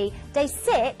at sea. Day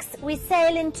 6, we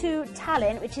sail into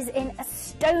Tallinn, which is in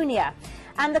Estonia.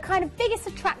 And the kind of biggest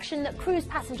attraction that cruise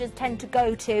passengers tend to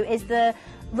go to is the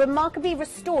remarkably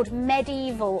restored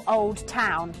medieval old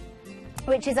town,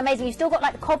 which is amazing. You've still got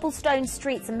like the cobblestone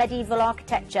streets and medieval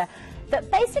architecture that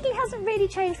basically hasn't really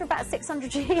changed for about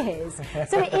 600 years.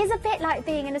 So it is a bit like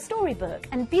being in a storybook,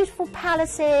 and beautiful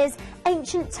palaces,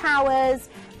 ancient towers,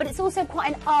 but it's also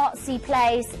quite an artsy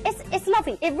place. It's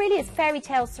lovely. It really is fairy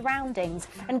tale surroundings.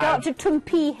 And go up to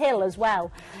Tumpi Hill as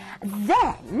well.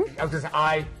 Then...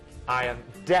 I am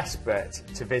desperate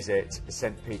to visit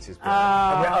St. Petersburg.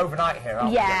 And we're overnight here, aren't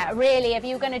we? Yeah, really. If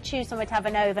you're going to choose somewhere to have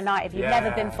an overnight, if you've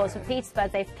never been before, St.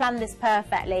 Petersburg, they've planned this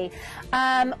perfectly.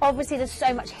 Obviously, there's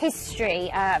so much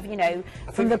history, you know,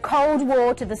 from the Cold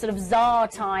War to the sort of Tsar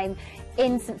time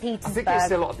in St. Petersburg. I think there's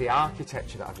still a lot of the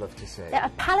architecture that I'd love to see. There are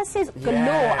palaces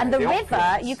galore, and the river,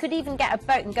 opulence. You could even get a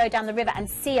boat and go down the river and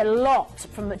see a lot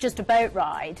from just a boat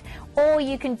ride, or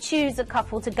you can choose a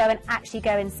couple to go and actually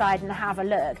go inside and have a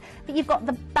look. But you've got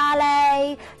the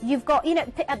ballet, you've got, you know,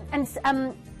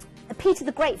 Peter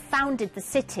the Great founded the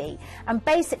city, and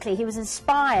basically he was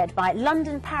inspired by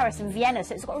London, Paris and Vienna,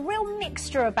 so it's got a real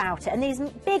mixture about it, and these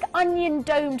big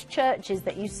onion-domed churches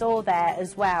that you saw there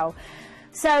as well.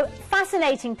 So,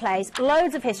 fascinating place,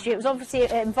 loads of history. It was obviously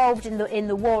involved in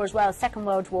the war as well, Second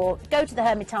World War. Go to the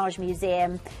Hermitage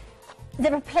Museum.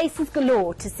 there are places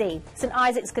galore to see. St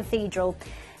Isaac's Cathedral.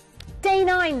 Day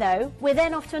 9, though, we're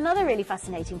then off to another really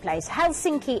fascinating place,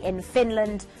 Helsinki in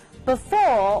Finland,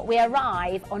 before we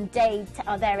arrive on day...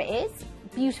 oh, there it is.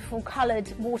 Beautiful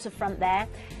coloured waterfront there.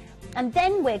 And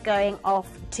then we're going off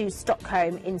to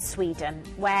Stockholm in Sweden,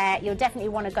 where you'll definitely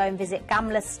want to go and visit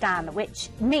Gamla stan, which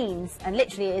means, and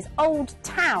literally is, old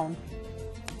town.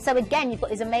 So again, you've got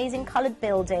these amazing coloured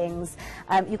buildings.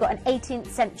 You've got an 18th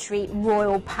century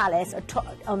royal palace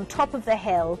on top of the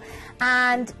hill.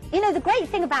 And, you know, the great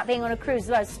thing about being on a cruise as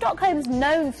well, Stockholm's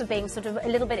known for being sort of a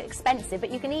little bit expensive,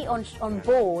 but you can eat on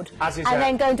board and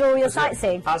then go and do all your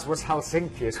sightseeing. As was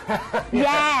Helsinki as well.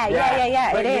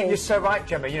 Yeah, but it is. You're so right,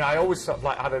 Gemma. You know, I always sort of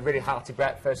like have a really hearty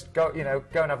breakfast, go and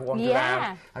have a wander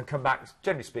around and come back,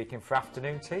 generally speaking, for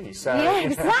afternoon tea. So, yeah,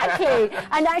 exactly.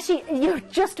 And actually, you're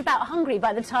just about hungry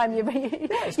by the time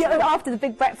you're after the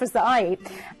big breakfast that I eat.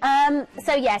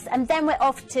 So yes, and then we're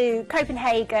off to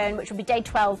Copenhagen, which will be day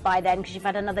 12 by then, because you've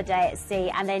had another day at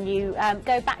sea, and then you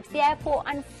go back to the airport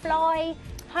and fly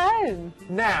home.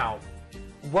 Now,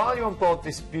 while you're on board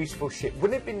this beautiful ship,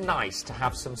 wouldn't it be nice to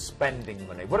have some spending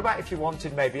money? What about if you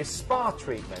wanted maybe a spa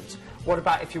treatment? What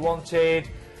about if you wanted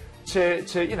to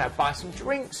you know, buy some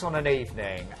drinks on an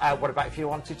evening? What about if you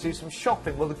wanted to do some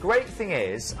shopping? Well, the great thing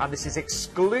is, and this is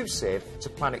exclusive to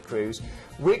Planet Cruise,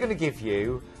 we're going to give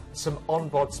you some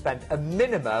onboard spend, a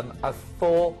minimum of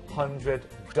 $400.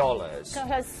 So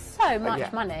that's so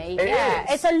much money. It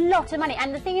is. It's a lot of money.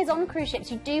 And the thing is, on cruise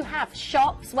ships, you do have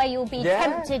shops where you'll be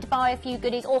tempted by a few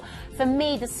goodies. Or, for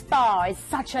me, the spa is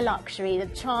such a luxury, the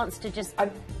chance to just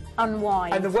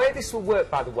unwind. And the way this will work,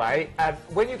 by the way,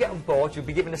 when you get on board, you'll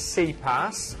be given a sea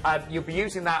pass. You'll be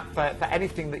using that for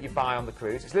anything that you buy on the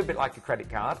cruise. It's a little bit like a credit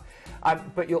card.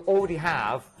 But you'll already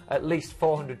have at least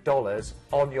 $400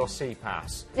 on your sea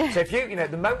pass. So if you know,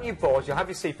 the moment you board, you'll have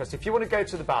your sea pass. If you want to go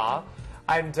to the bar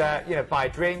and you know, buy a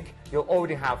drink, you'll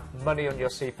already have money on your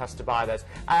sea pass to buy those.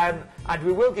 And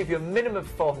we will give you a minimum of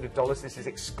 $400. This is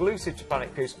exclusive to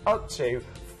Planet Cruise, up to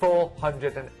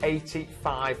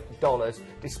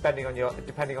 $485,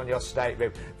 depending on your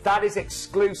stateroom. That is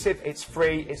exclusive. It's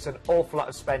free. It's an awful lot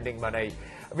of spending money.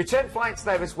 Return flights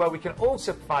there as well. We can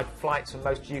also provide flights from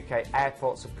most UK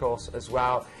airports, of course, as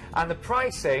well. And the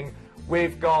pricing,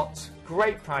 we've got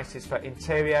great prices for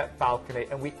interior, balcony,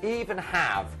 and we even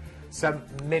have some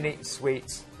mini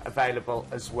suites available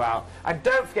as well. And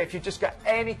don't forget, if you've just got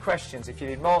any questions, if you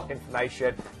need more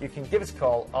information, you can give us a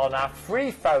call on our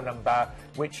free phone number,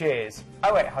 which is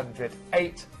 0800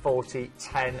 840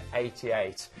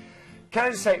 1088. Can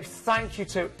I just say thank you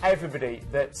to everybody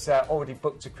that's already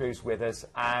booked a cruise with us,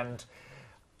 and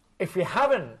if we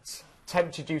haven't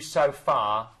tempted you so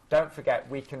far, don't forget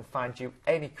we can find you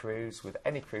any cruise with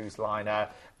any cruise liner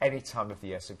any time of the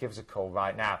year, so give us a call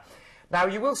right now. Now,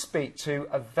 you will speak to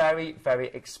a very, very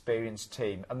experienced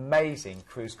team, amazing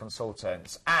cruise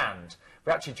consultants, and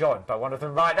we're actually joined by one of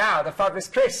them right now. The fabulous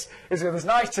Chris is with us.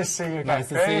 Nice to see you again, Nice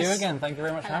to see you again. Thank you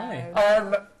very much for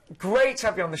having me. Great to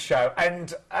have you on the show.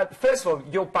 And first of all,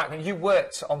 your background, you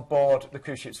worked on board the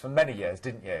cruise ships for many years,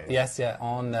 didn't you? Yes, yeah,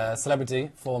 on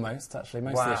Celebrity foremost, actually,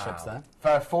 most of the ships there.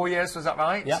 For 4 years, was that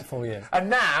right? Yeah, 4 years. And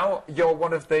now you're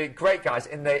one of the great guys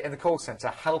in the call centre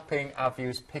helping our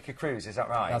viewers pick a cruise, is that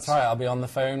right? That's right, I'll be on the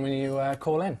phone when you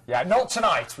call in. Yeah, not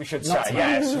tonight, we should say.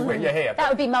 Yes, you're here. That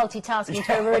would be multitasking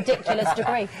to a ridiculous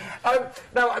degree.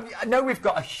 Now, I know we've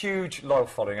got a huge loyal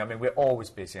following. I mean, we're always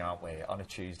busy, aren't we, on a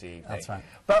Tuesday evening? That's right.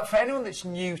 But for anyone that's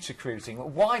new to cruising,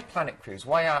 why Planet Cruise?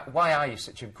 Why are you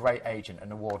such a great agent,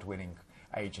 an award-winning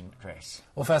agent, Chris?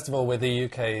 Well, first of all, we're the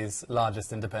UK's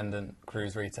largest independent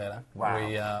cruise retailer.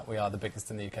 Wow. We are the biggest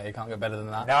in the UK. You can't get better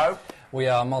than that. No. We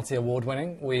are multi-award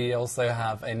winning. We also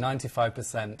have a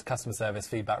 95% customer service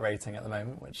feedback rating at the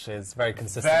moment, which is very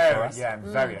consistent for us. Yeah,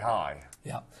 very high.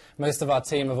 Yeah. Most of our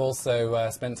team have also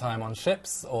spent time on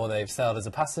ships, or they've sailed as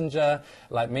a passenger.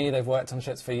 Like me, they've worked on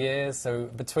ships for years. So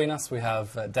between us, we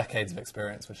have decades of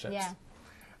experience with ships. Yeah.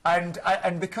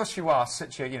 And because you are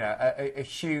such a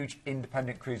huge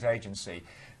independent cruise agency,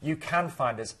 you can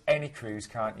find us any cruise,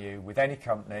 can't you, with any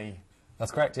company?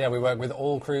 That's correct, yeah. We work with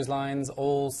all cruise lines,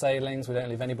 all sailings. We don't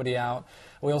leave anybody out.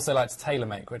 We also like to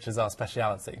tailor-make, which is our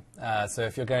speciality. So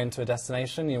if you're going to a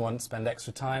destination, you want to spend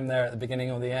extra time there at the beginning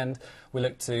or the end, we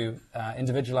look to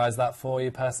individualise that for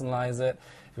you, personalise it.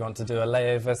 If you want to do a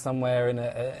layover somewhere in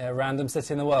a random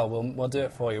city in the world, we'll do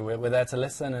it for you. We're there to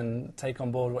listen and take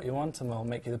on board what you want, and we'll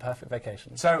make you the perfect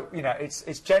vacation. So, you know,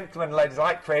 it's gentlemen and ladies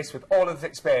like Chris with all of this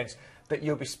experience that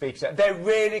you'll be speaking to. They're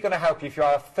really going to help you if you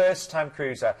are a first-time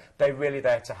cruiser. They're really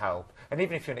there to help. And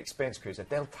even if you're an experienced cruiser,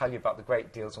 they'll tell you about the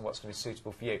great deals and what's going to be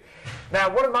suitable for you. Now,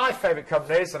 one of my favourite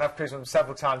companies, and I've cruised with them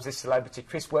several times, is Celebrity.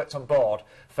 Chris worked on board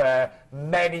for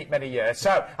many, many years.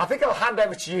 So I think I'll hand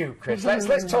over to you, Chris.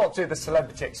 Let's talk through the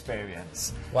Celebrity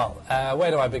experience. Well,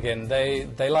 where do I begin? They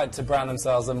like to brand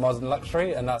themselves as modern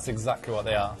luxury, and that's exactly what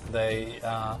they are. They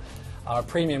are a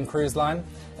premium cruise line.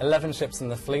 11 ships in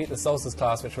the fleet. The Solstice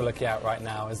class, which we're looking at right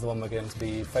now, is the one we're going to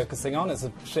be focusing on. It's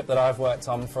a ship that I've worked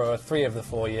on for 3 of the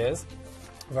 4 years.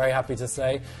 Very happy to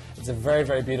say. It's a very,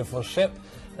 very beautiful ship.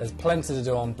 There's plenty to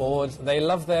do on board. They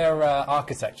love their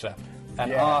architecture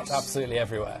and art absolutely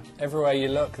everywhere. Everywhere you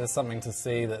look, there's something to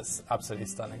see that's absolutely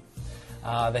stunning.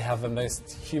 They have a most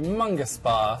humongous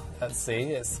spa at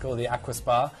sea. It's called the Aqua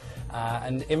Spa.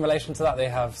 And in relation to that, they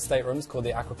have staterooms called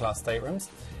the Aqua Class staterooms.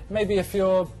 Maybe if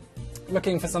you're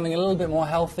looking for something a little bit more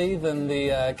healthy than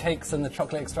the cakes and the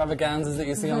chocolate extravaganzas that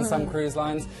you see on some cruise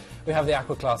lines, we have the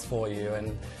Aqua Class for you.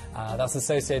 And that's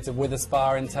associated with a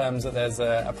spa in terms that there's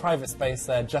a private space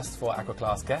there just for Aqua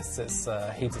Class guests. It's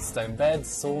heated stone beds,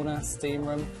 sauna, steam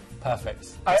room.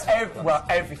 Perfect. Well,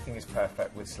 everything is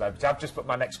perfect with Celebrity. I've just booked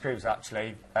my next cruise,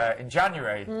 actually, in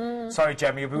January. Sorry,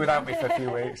 Gemma, you'll be without me for a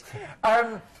few weeks.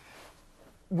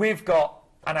 We've got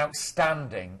an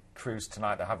outstanding cruise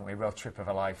tonight, haven't we? Real trip of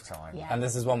a lifetime. Yeah. And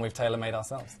this is one we've tailor-made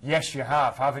ourselves. Yes, you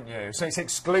have, haven't you? So it's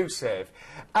exclusive.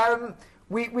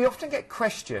 We often get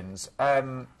questions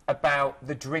about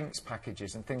the drinks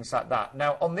packages and things like that.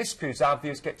 Now, on this cruise, our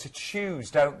viewers get to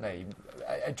choose, don't they?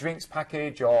 A drinks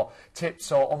package or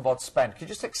tips or onboard spend. Could you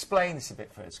just explain this a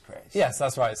bit for us, Chris? Yes,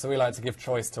 that's right. So we like to give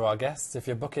choice to our guests. If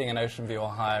you're booking an Ocean View or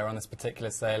higher on this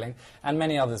particular sailing, and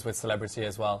many others with Celebrity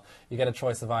as well, you get a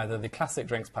choice of either the classic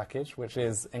drinks package, which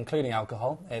is including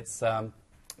alcohol. It's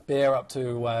beer up to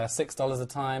 $6 a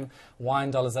time,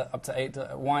 wine up to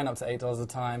 $8 a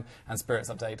time, and spirits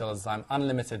up to $8 a time,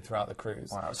 unlimited throughout the cruise.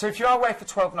 Wow. So if you are away for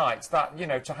 12 nights, that, you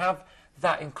know, to have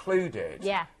that included,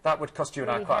 that would cost you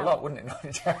and I quite a lot, wouldn't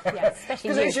it? Yeah, especially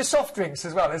because it's your soft drinks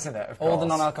as well, isn't it? All the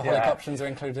non-alcoholic options are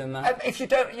included in that. If you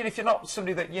don't, you know, if you're not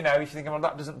somebody that, you know, if you're thinking, well,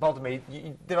 that doesn't bother me,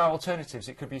 there are alternatives.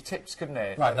 It could be tips, couldn't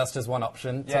it? Right, that's just one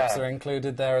option. Tips are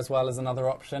included there as well as another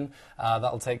option.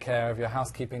 That'll take care of your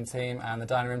housekeeping team and the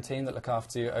dining room team that look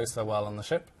after you oh so well on the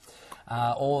ship.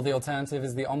 Or the alternative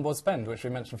is the onboard spend, which we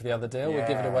mentioned for the other deal. We'll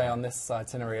give it away on this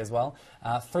itinerary as well.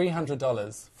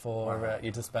 $300 for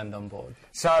you to spend on board.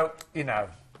 So, you know,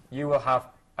 you will have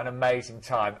an amazing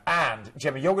time. And,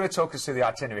 Gemma, you're going to talk us through the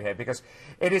itinerary here, because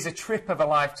it is a trip of a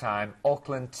lifetime,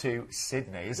 Auckland to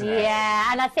Sydney, isn't it?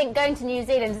 Yeah, and I think going to New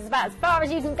Zealand is about as far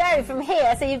as you can go from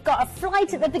here. So you've got a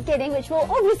flight at the beginning, which will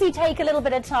obviously take a little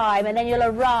bit of time, and then you'll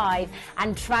arrive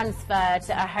and transfer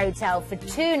to a hotel for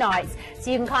 2 nights.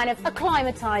 So you can kind of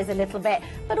acclimatise a little bit,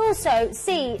 but also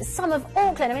see some of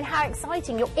Auckland. I mean, how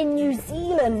exciting. You're in New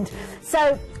Zealand.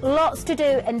 So lots to do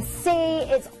and see.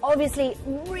 It's obviously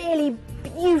really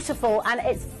beautiful, and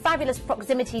its fabulous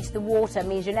proximity to the water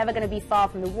means you're never going to be far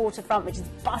from the waterfront, which is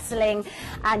bustling,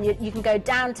 and you can go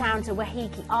downtown to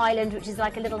Waiheke Island, which is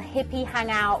like a little hippie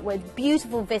hangout with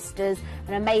beautiful vistas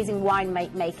and amazing wine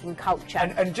making culture.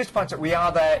 And just to point out, we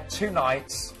are there 2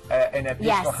 nights in a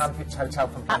beautiful hand-picked hotel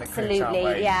from Planet Cruise, aren't we?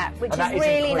 Absolutely, yeah, which is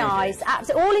really nice.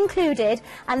 All included,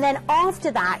 and then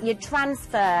after that you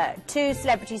transfer to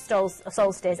Celebrity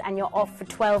Solstice and you're off for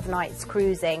 12 nights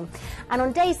cruising. And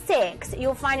on day 6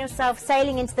 you'll find yourself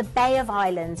sailing into the Bay of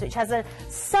Islands, which has a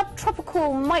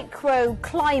subtropical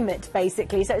microclimate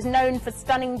basically, so it's known for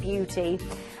stunning beauty.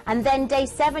 And then day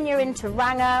 7 you're in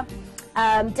Tauranga.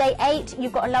 Day 8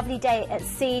 you've got a lovely day at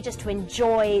sea just to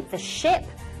enjoy the ship.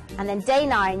 And then day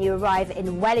 9 you arrive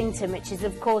in Wellington, which is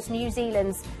of course New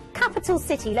Zealand's capital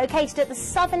city, located at the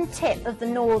southern tip of the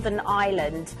Northern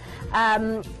Island.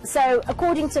 So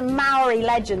according to Maori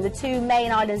legend, the 2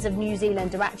 main islands of New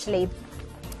Zealand are actually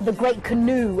the Great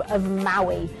Canoe of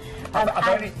Maui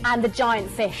and the giant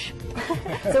fish.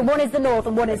 So one is the north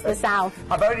and one is the south.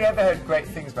 I've only ever heard great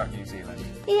things about New Zealand.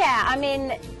 Yeah, I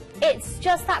mean, it's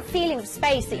just that feeling of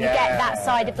space that you get that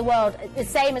side of the world. The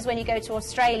same as when you go to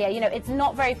Australia. You know, it's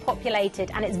not very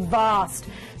populated and it's vast.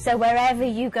 So wherever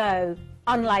you go,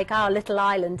 unlike our little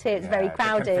island here, it's very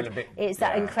crowded. It's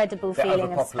that incredible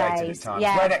feeling of space.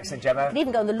 Yeah. Where next, Gemma? You can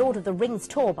even go on the Lord of the Rings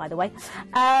tour, by the way.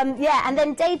 Yeah, and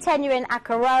then day 10 you're in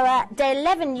Akaroa. Day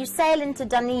 11 you sail into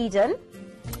Dunedin.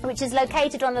 which is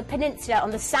located on the peninsula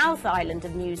on the South Island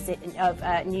of New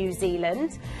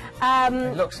Zealand.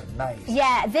 It looks amazing.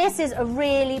 Yeah, this is a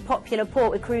really popular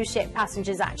port with cruise ship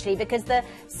passengers, actually, because the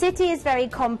city is very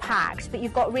compact, but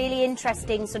you've got really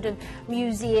interesting sort of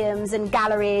museums and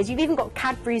galleries. You've even got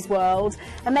Cadbury's World,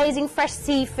 amazing fresh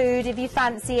seafood if you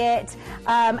fancy it,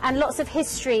 and lots of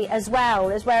history as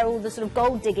well, as where all the sort of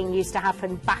gold digging used to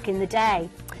happen back in the day.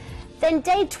 Then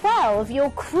day 12, you're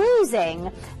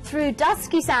cruising through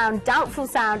Dusky Sound, Doubtful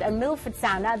Sound and Milford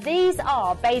Sound. Now, these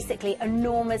are basically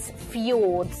enormous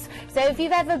fjords. So if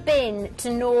you've ever been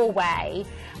to Norway,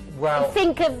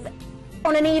 think of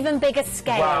on an even bigger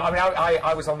scale. Well, I mean,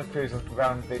 I was on the cruise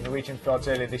around the Norwegian fjords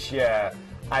earlier this year,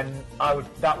 and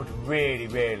that would really,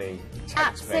 really tempt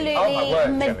absolutely me. Oh, my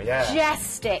word,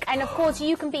 majestic. Yeah. And of course,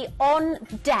 you can be on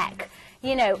deck,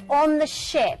 you know, on the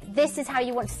ship. This is how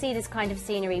you want to see this kind of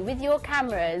scenery, with your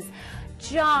cameras,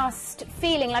 just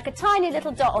feeling like a tiny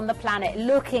little dot on the planet,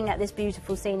 looking at this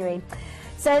beautiful scenery.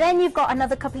 So then you've got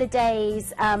another couple of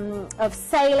days of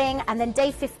sailing, and then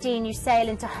day 15 you sail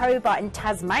into Hobart in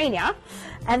Tasmania,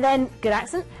 and then, good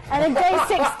accent, and then day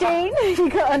 16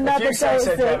 you've got another dose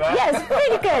of, yeah, it's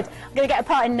really good. I'm going to get a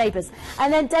part in Neighbours.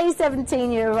 And then day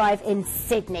 17 you arrive in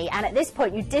Sydney, and at this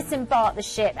point you disembark the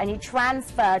ship and you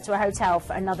transfer to a hotel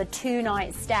for another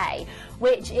 2-night stay,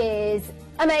 which is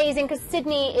amazing because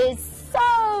Sydney is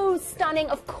so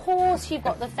stunning. Of course you've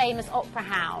got the famous Opera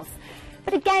House.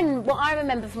 But again, what I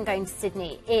remember from going to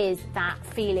Sydney is that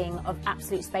feeling of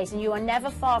absolute space, and you are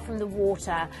never far from the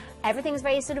water. Everything's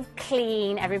very sort of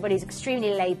clean, everybody's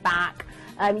extremely laid back.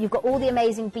 You've got all the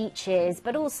amazing beaches,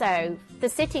 but also the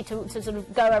city to sort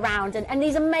of go around, and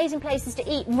these amazing places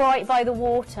to eat right by the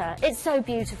water. It's so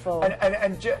beautiful.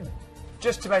 And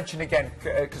just to mention again,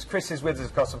 because Chris is with us,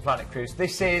 of course, on Planet Cruise,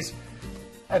 this is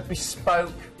a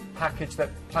bespoke package that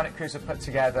Planet Cruise have put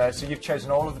together, so you've chosen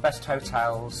all of the best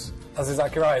hotels. That's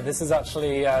exactly right. This is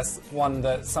actually one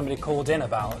that somebody called in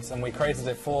about, and we created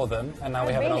it for them, and now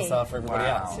we have it on sale for everybody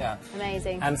else. Yeah.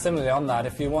 Amazing. And similarly on that,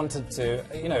 if you wanted to,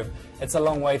 you know, it's a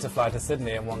long way to fly to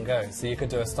Sydney in one go, so you could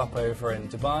do a stopover in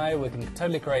Dubai. We can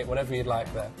totally create whatever you'd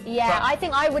like there. Yeah, I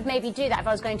think I would maybe do that if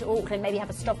I was going to Auckland, maybe have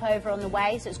a stopover on the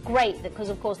way. So it's great because,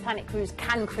 of course, Planet Cruise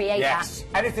can create that. Yes,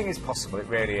 anything is possible, it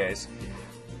really is.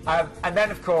 And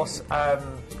then, of course,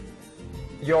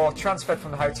 you're transferred from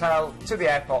the hotel to the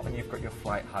airport and you've got your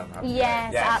flight home, haven't you?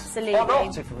 Yes, absolutely. Or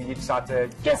not, if you decide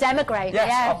to... Just emigrate, yes,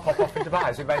 yeah. I'll pop off in Dubai,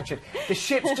 as we mentioned. The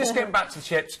ships, just going back to the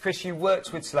ships, Chris, you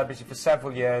worked with Celebrity for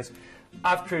several years.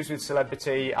 I've cruised with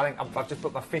Celebrity. I think I've just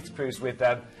booked my 5th cruise with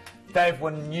them. They've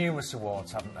won numerous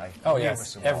awards, haven't they? Oh,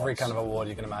 yes. Every kind of award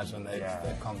you can imagine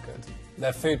they've conquered.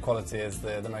 Their food quality is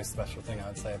the most special thing I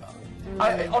would say about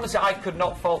them. Honestly, I could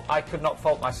not fault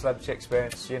my Celebrity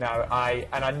experience, you know.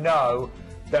 And I know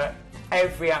that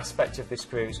every aspect of this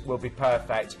cruise will be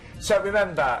perfect. So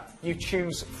remember, you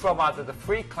choose from either the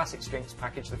free Classic Drinks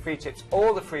package, the free tips,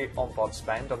 or the free onboard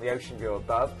spend on the Ocean View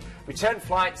above. Return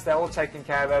flights, they're all taken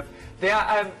care of. They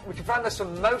are, we can find this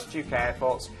on most UK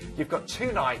airports. You've got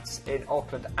 2 nights in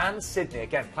Auckland and Sydney.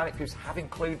 Again, Planet Cruise have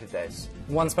included this.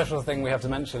 One special thing we have to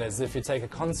mention is if you take a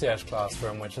concierge class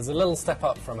room, which is a little step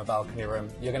up from a balcony room,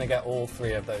 you're going to get all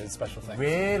 3 of those special things.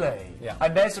 Really? Yeah.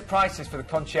 And there's the prices for the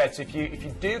concierge. If you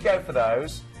do go for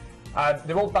those,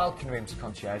 they're all balcony rooms,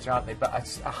 concierge, aren't they? But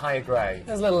it's a higher grade.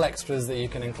 There's little extras that you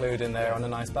can include in there on a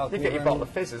nice balcony You get your room. bottle of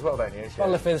fizz as well, don't you?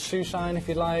 Bottle of fizz, shoe shine if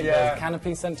you'd like. Yeah. There's a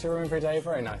canopy sent to your room every day.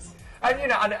 Very nice. And, you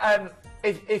know,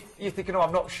 if you're thinking, oh,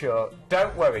 I'm not sure,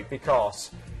 don't worry,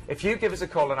 because if you give us a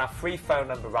call on our free phone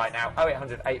number right now,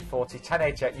 0800 840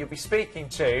 1088, you'll be speaking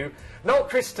to, not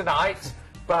Chris tonight,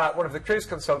 but one of the cruise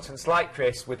consultants like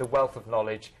Chris with a wealth of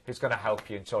knowledge who's going to help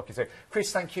you and talk you through.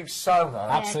 Chris, thank you so much.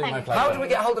 Absolutely, my pleasure. How do we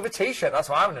get hold of a T-shirt? That's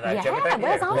what I want to know, Yeah, Gemma, don't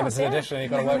where's you? ours? Limited edition,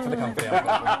 you've got to work for the company.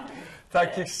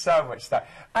 Thank you so much, Stan.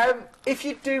 If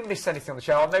you do miss anything on the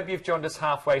show, or maybe you've joined us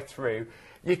halfway through,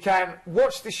 you can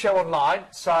watch the show online.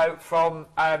 So from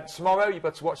tomorrow, you'll be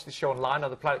able to watch the show online on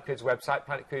the Planet Cruise website,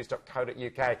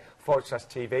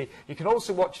 planetcruise.co.uk/TV. You can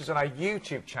also watch us on our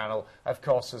YouTube channel, of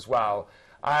course, as well.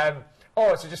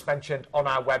 Or, as I just mentioned, on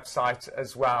our website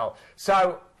as well.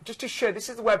 So, just to show, this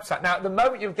is the website. Now, at the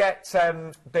moment, you'll get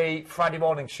the Friday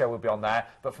morning show will be on there,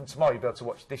 but from tomorrow, you'll be able to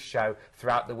watch this show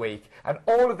throughout the week. And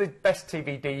all of the best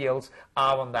TV deals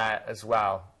are on there as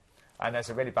well. And there's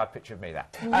a really bad picture of me there.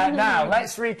 Now,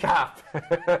 let's recap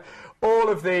all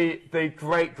of the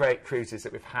great cruises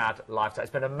that we've had live today.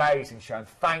 It's been an amazing show, and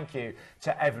thank you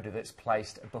to everybody that's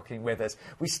placed a booking with us.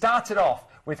 We started off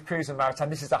with Cruise and Maritime.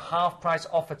 This is a half-price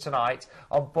offer tonight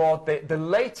on board the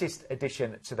latest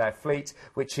addition to their fleet,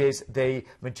 which is the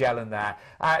Magellan there.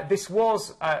 This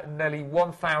was nearly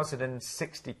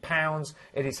 £1,060.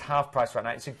 It is half-price right now.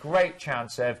 It's a great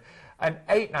chance of an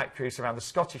 8-night cruise around the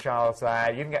Scottish Isles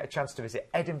there. You can get a chance to visit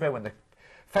Edinburgh when the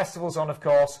festival's on, of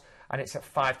course, and it's at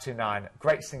 £529.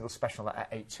 Great single special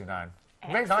at £829.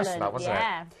 Very nice for that, wasn't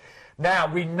it? Now,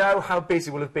 we know how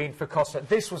busy we'll have been for Costa.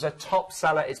 This was a top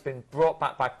seller. It's been brought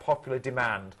back by popular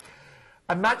demand.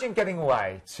 Imagine getting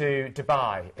away to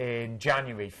Dubai in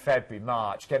January, February,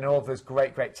 March, getting all those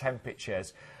great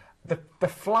temperatures. The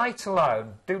flight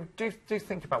alone, do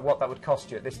think about what that would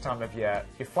cost you at this time of year.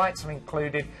 Your flights are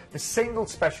included. The single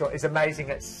special is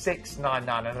amazing at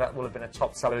 $699, and that will have been a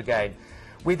top seller again.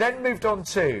 We then moved on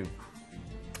to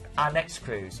our next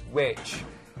cruise, which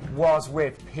was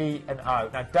with P&O.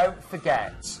 Now, don't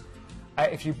forget,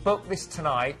 if you book this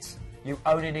tonight, you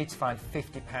only need to find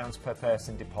 £50 per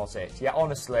person deposit. Yeah,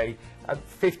 honestly,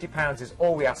 £50 is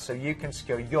all we ask, so you can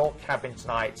secure your cabin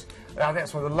tonight. I think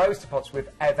that's one of the lowest deposits we've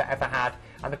ever had,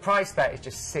 and the price there is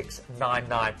just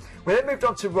 $699. We then moved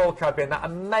on to Royal Caribbean, that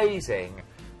amazing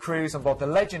cruise on board the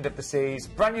Legend of the Seas.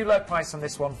 Brand new low price on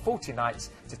this one, 40 nights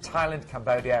to Thailand,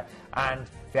 Cambodia and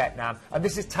Vietnam. And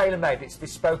this is tailor-made, it's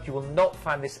bespoke. You will not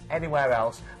find this anywhere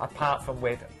else apart from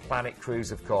with Planet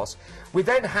Cruise, of course. We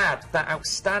then had that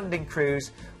outstanding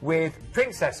cruise with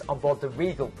Princess on board the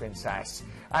Regal Princess.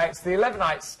 It's the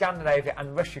 11-night Scandinavia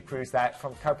and Russia cruise there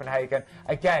from Copenhagen.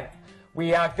 Again,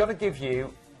 we are going to give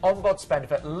you onboard spend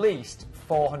of at least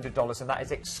 $400, and that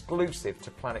is exclusive to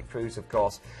Planet Cruise, of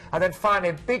course. And then finally,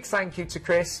 a big thank you to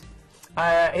Chris.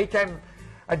 He came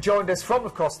and joined us from,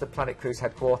 of course, the Planet Cruise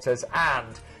headquarters,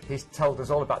 and he's told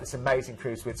us all about this amazing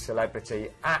cruise with Celebrity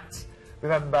at,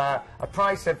 remember, a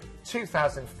price of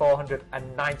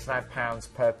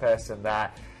 £2,499 per person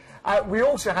there. We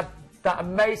also had that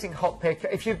amazing hot pick.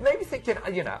 If you're maybe thinking,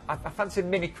 you know, I fancy a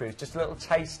mini cruise, just a little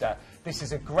taster, this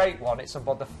is a great one. It's on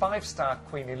board the 5-star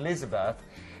Queen Elizabeth.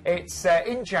 It's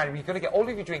in January. You're going to get all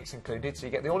of your drinks included, so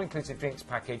you get the all-inclusive drinks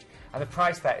package, and the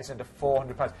price there is under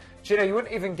 £400. Do you know, you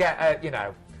wouldn't even get, you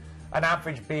know, an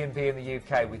average B&B in the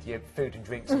UK with your food and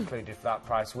drinks included for that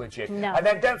price, would you? No. And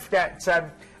then don't forget,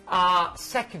 our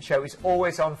second show is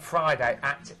always on Friday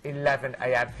at 11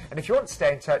 AM. And if you want to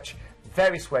stay in touch,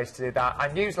 various ways to do that.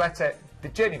 Our newsletter, the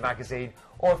Journey magazine,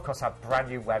 or of course our brand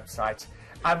new website.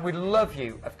 And we'd love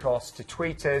you, of course, to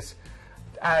tweet us,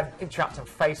 interact on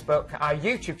Facebook. Our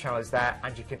YouTube channel is there,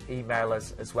 and you can email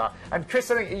us as well. And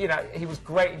Chris, I think, you know, he was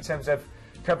great in terms of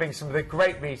covering some of the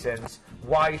great reasons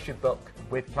why you should book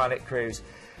with Planet Cruise.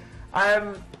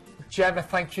 Gemma,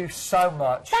 thank you so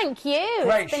much. Thank you.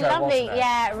 Great it's been show, lovely. wasn't it?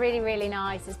 Yeah, really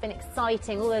nice. It's been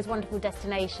exciting. All those wonderful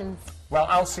destinations. Well,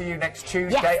 I'll see you next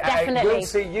Tuesday Yes, at 8. definitely. We'll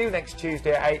see you next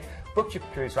Tuesday at 8. Book your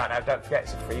cruise right now. Don't forget,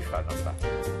 it's a free phone number.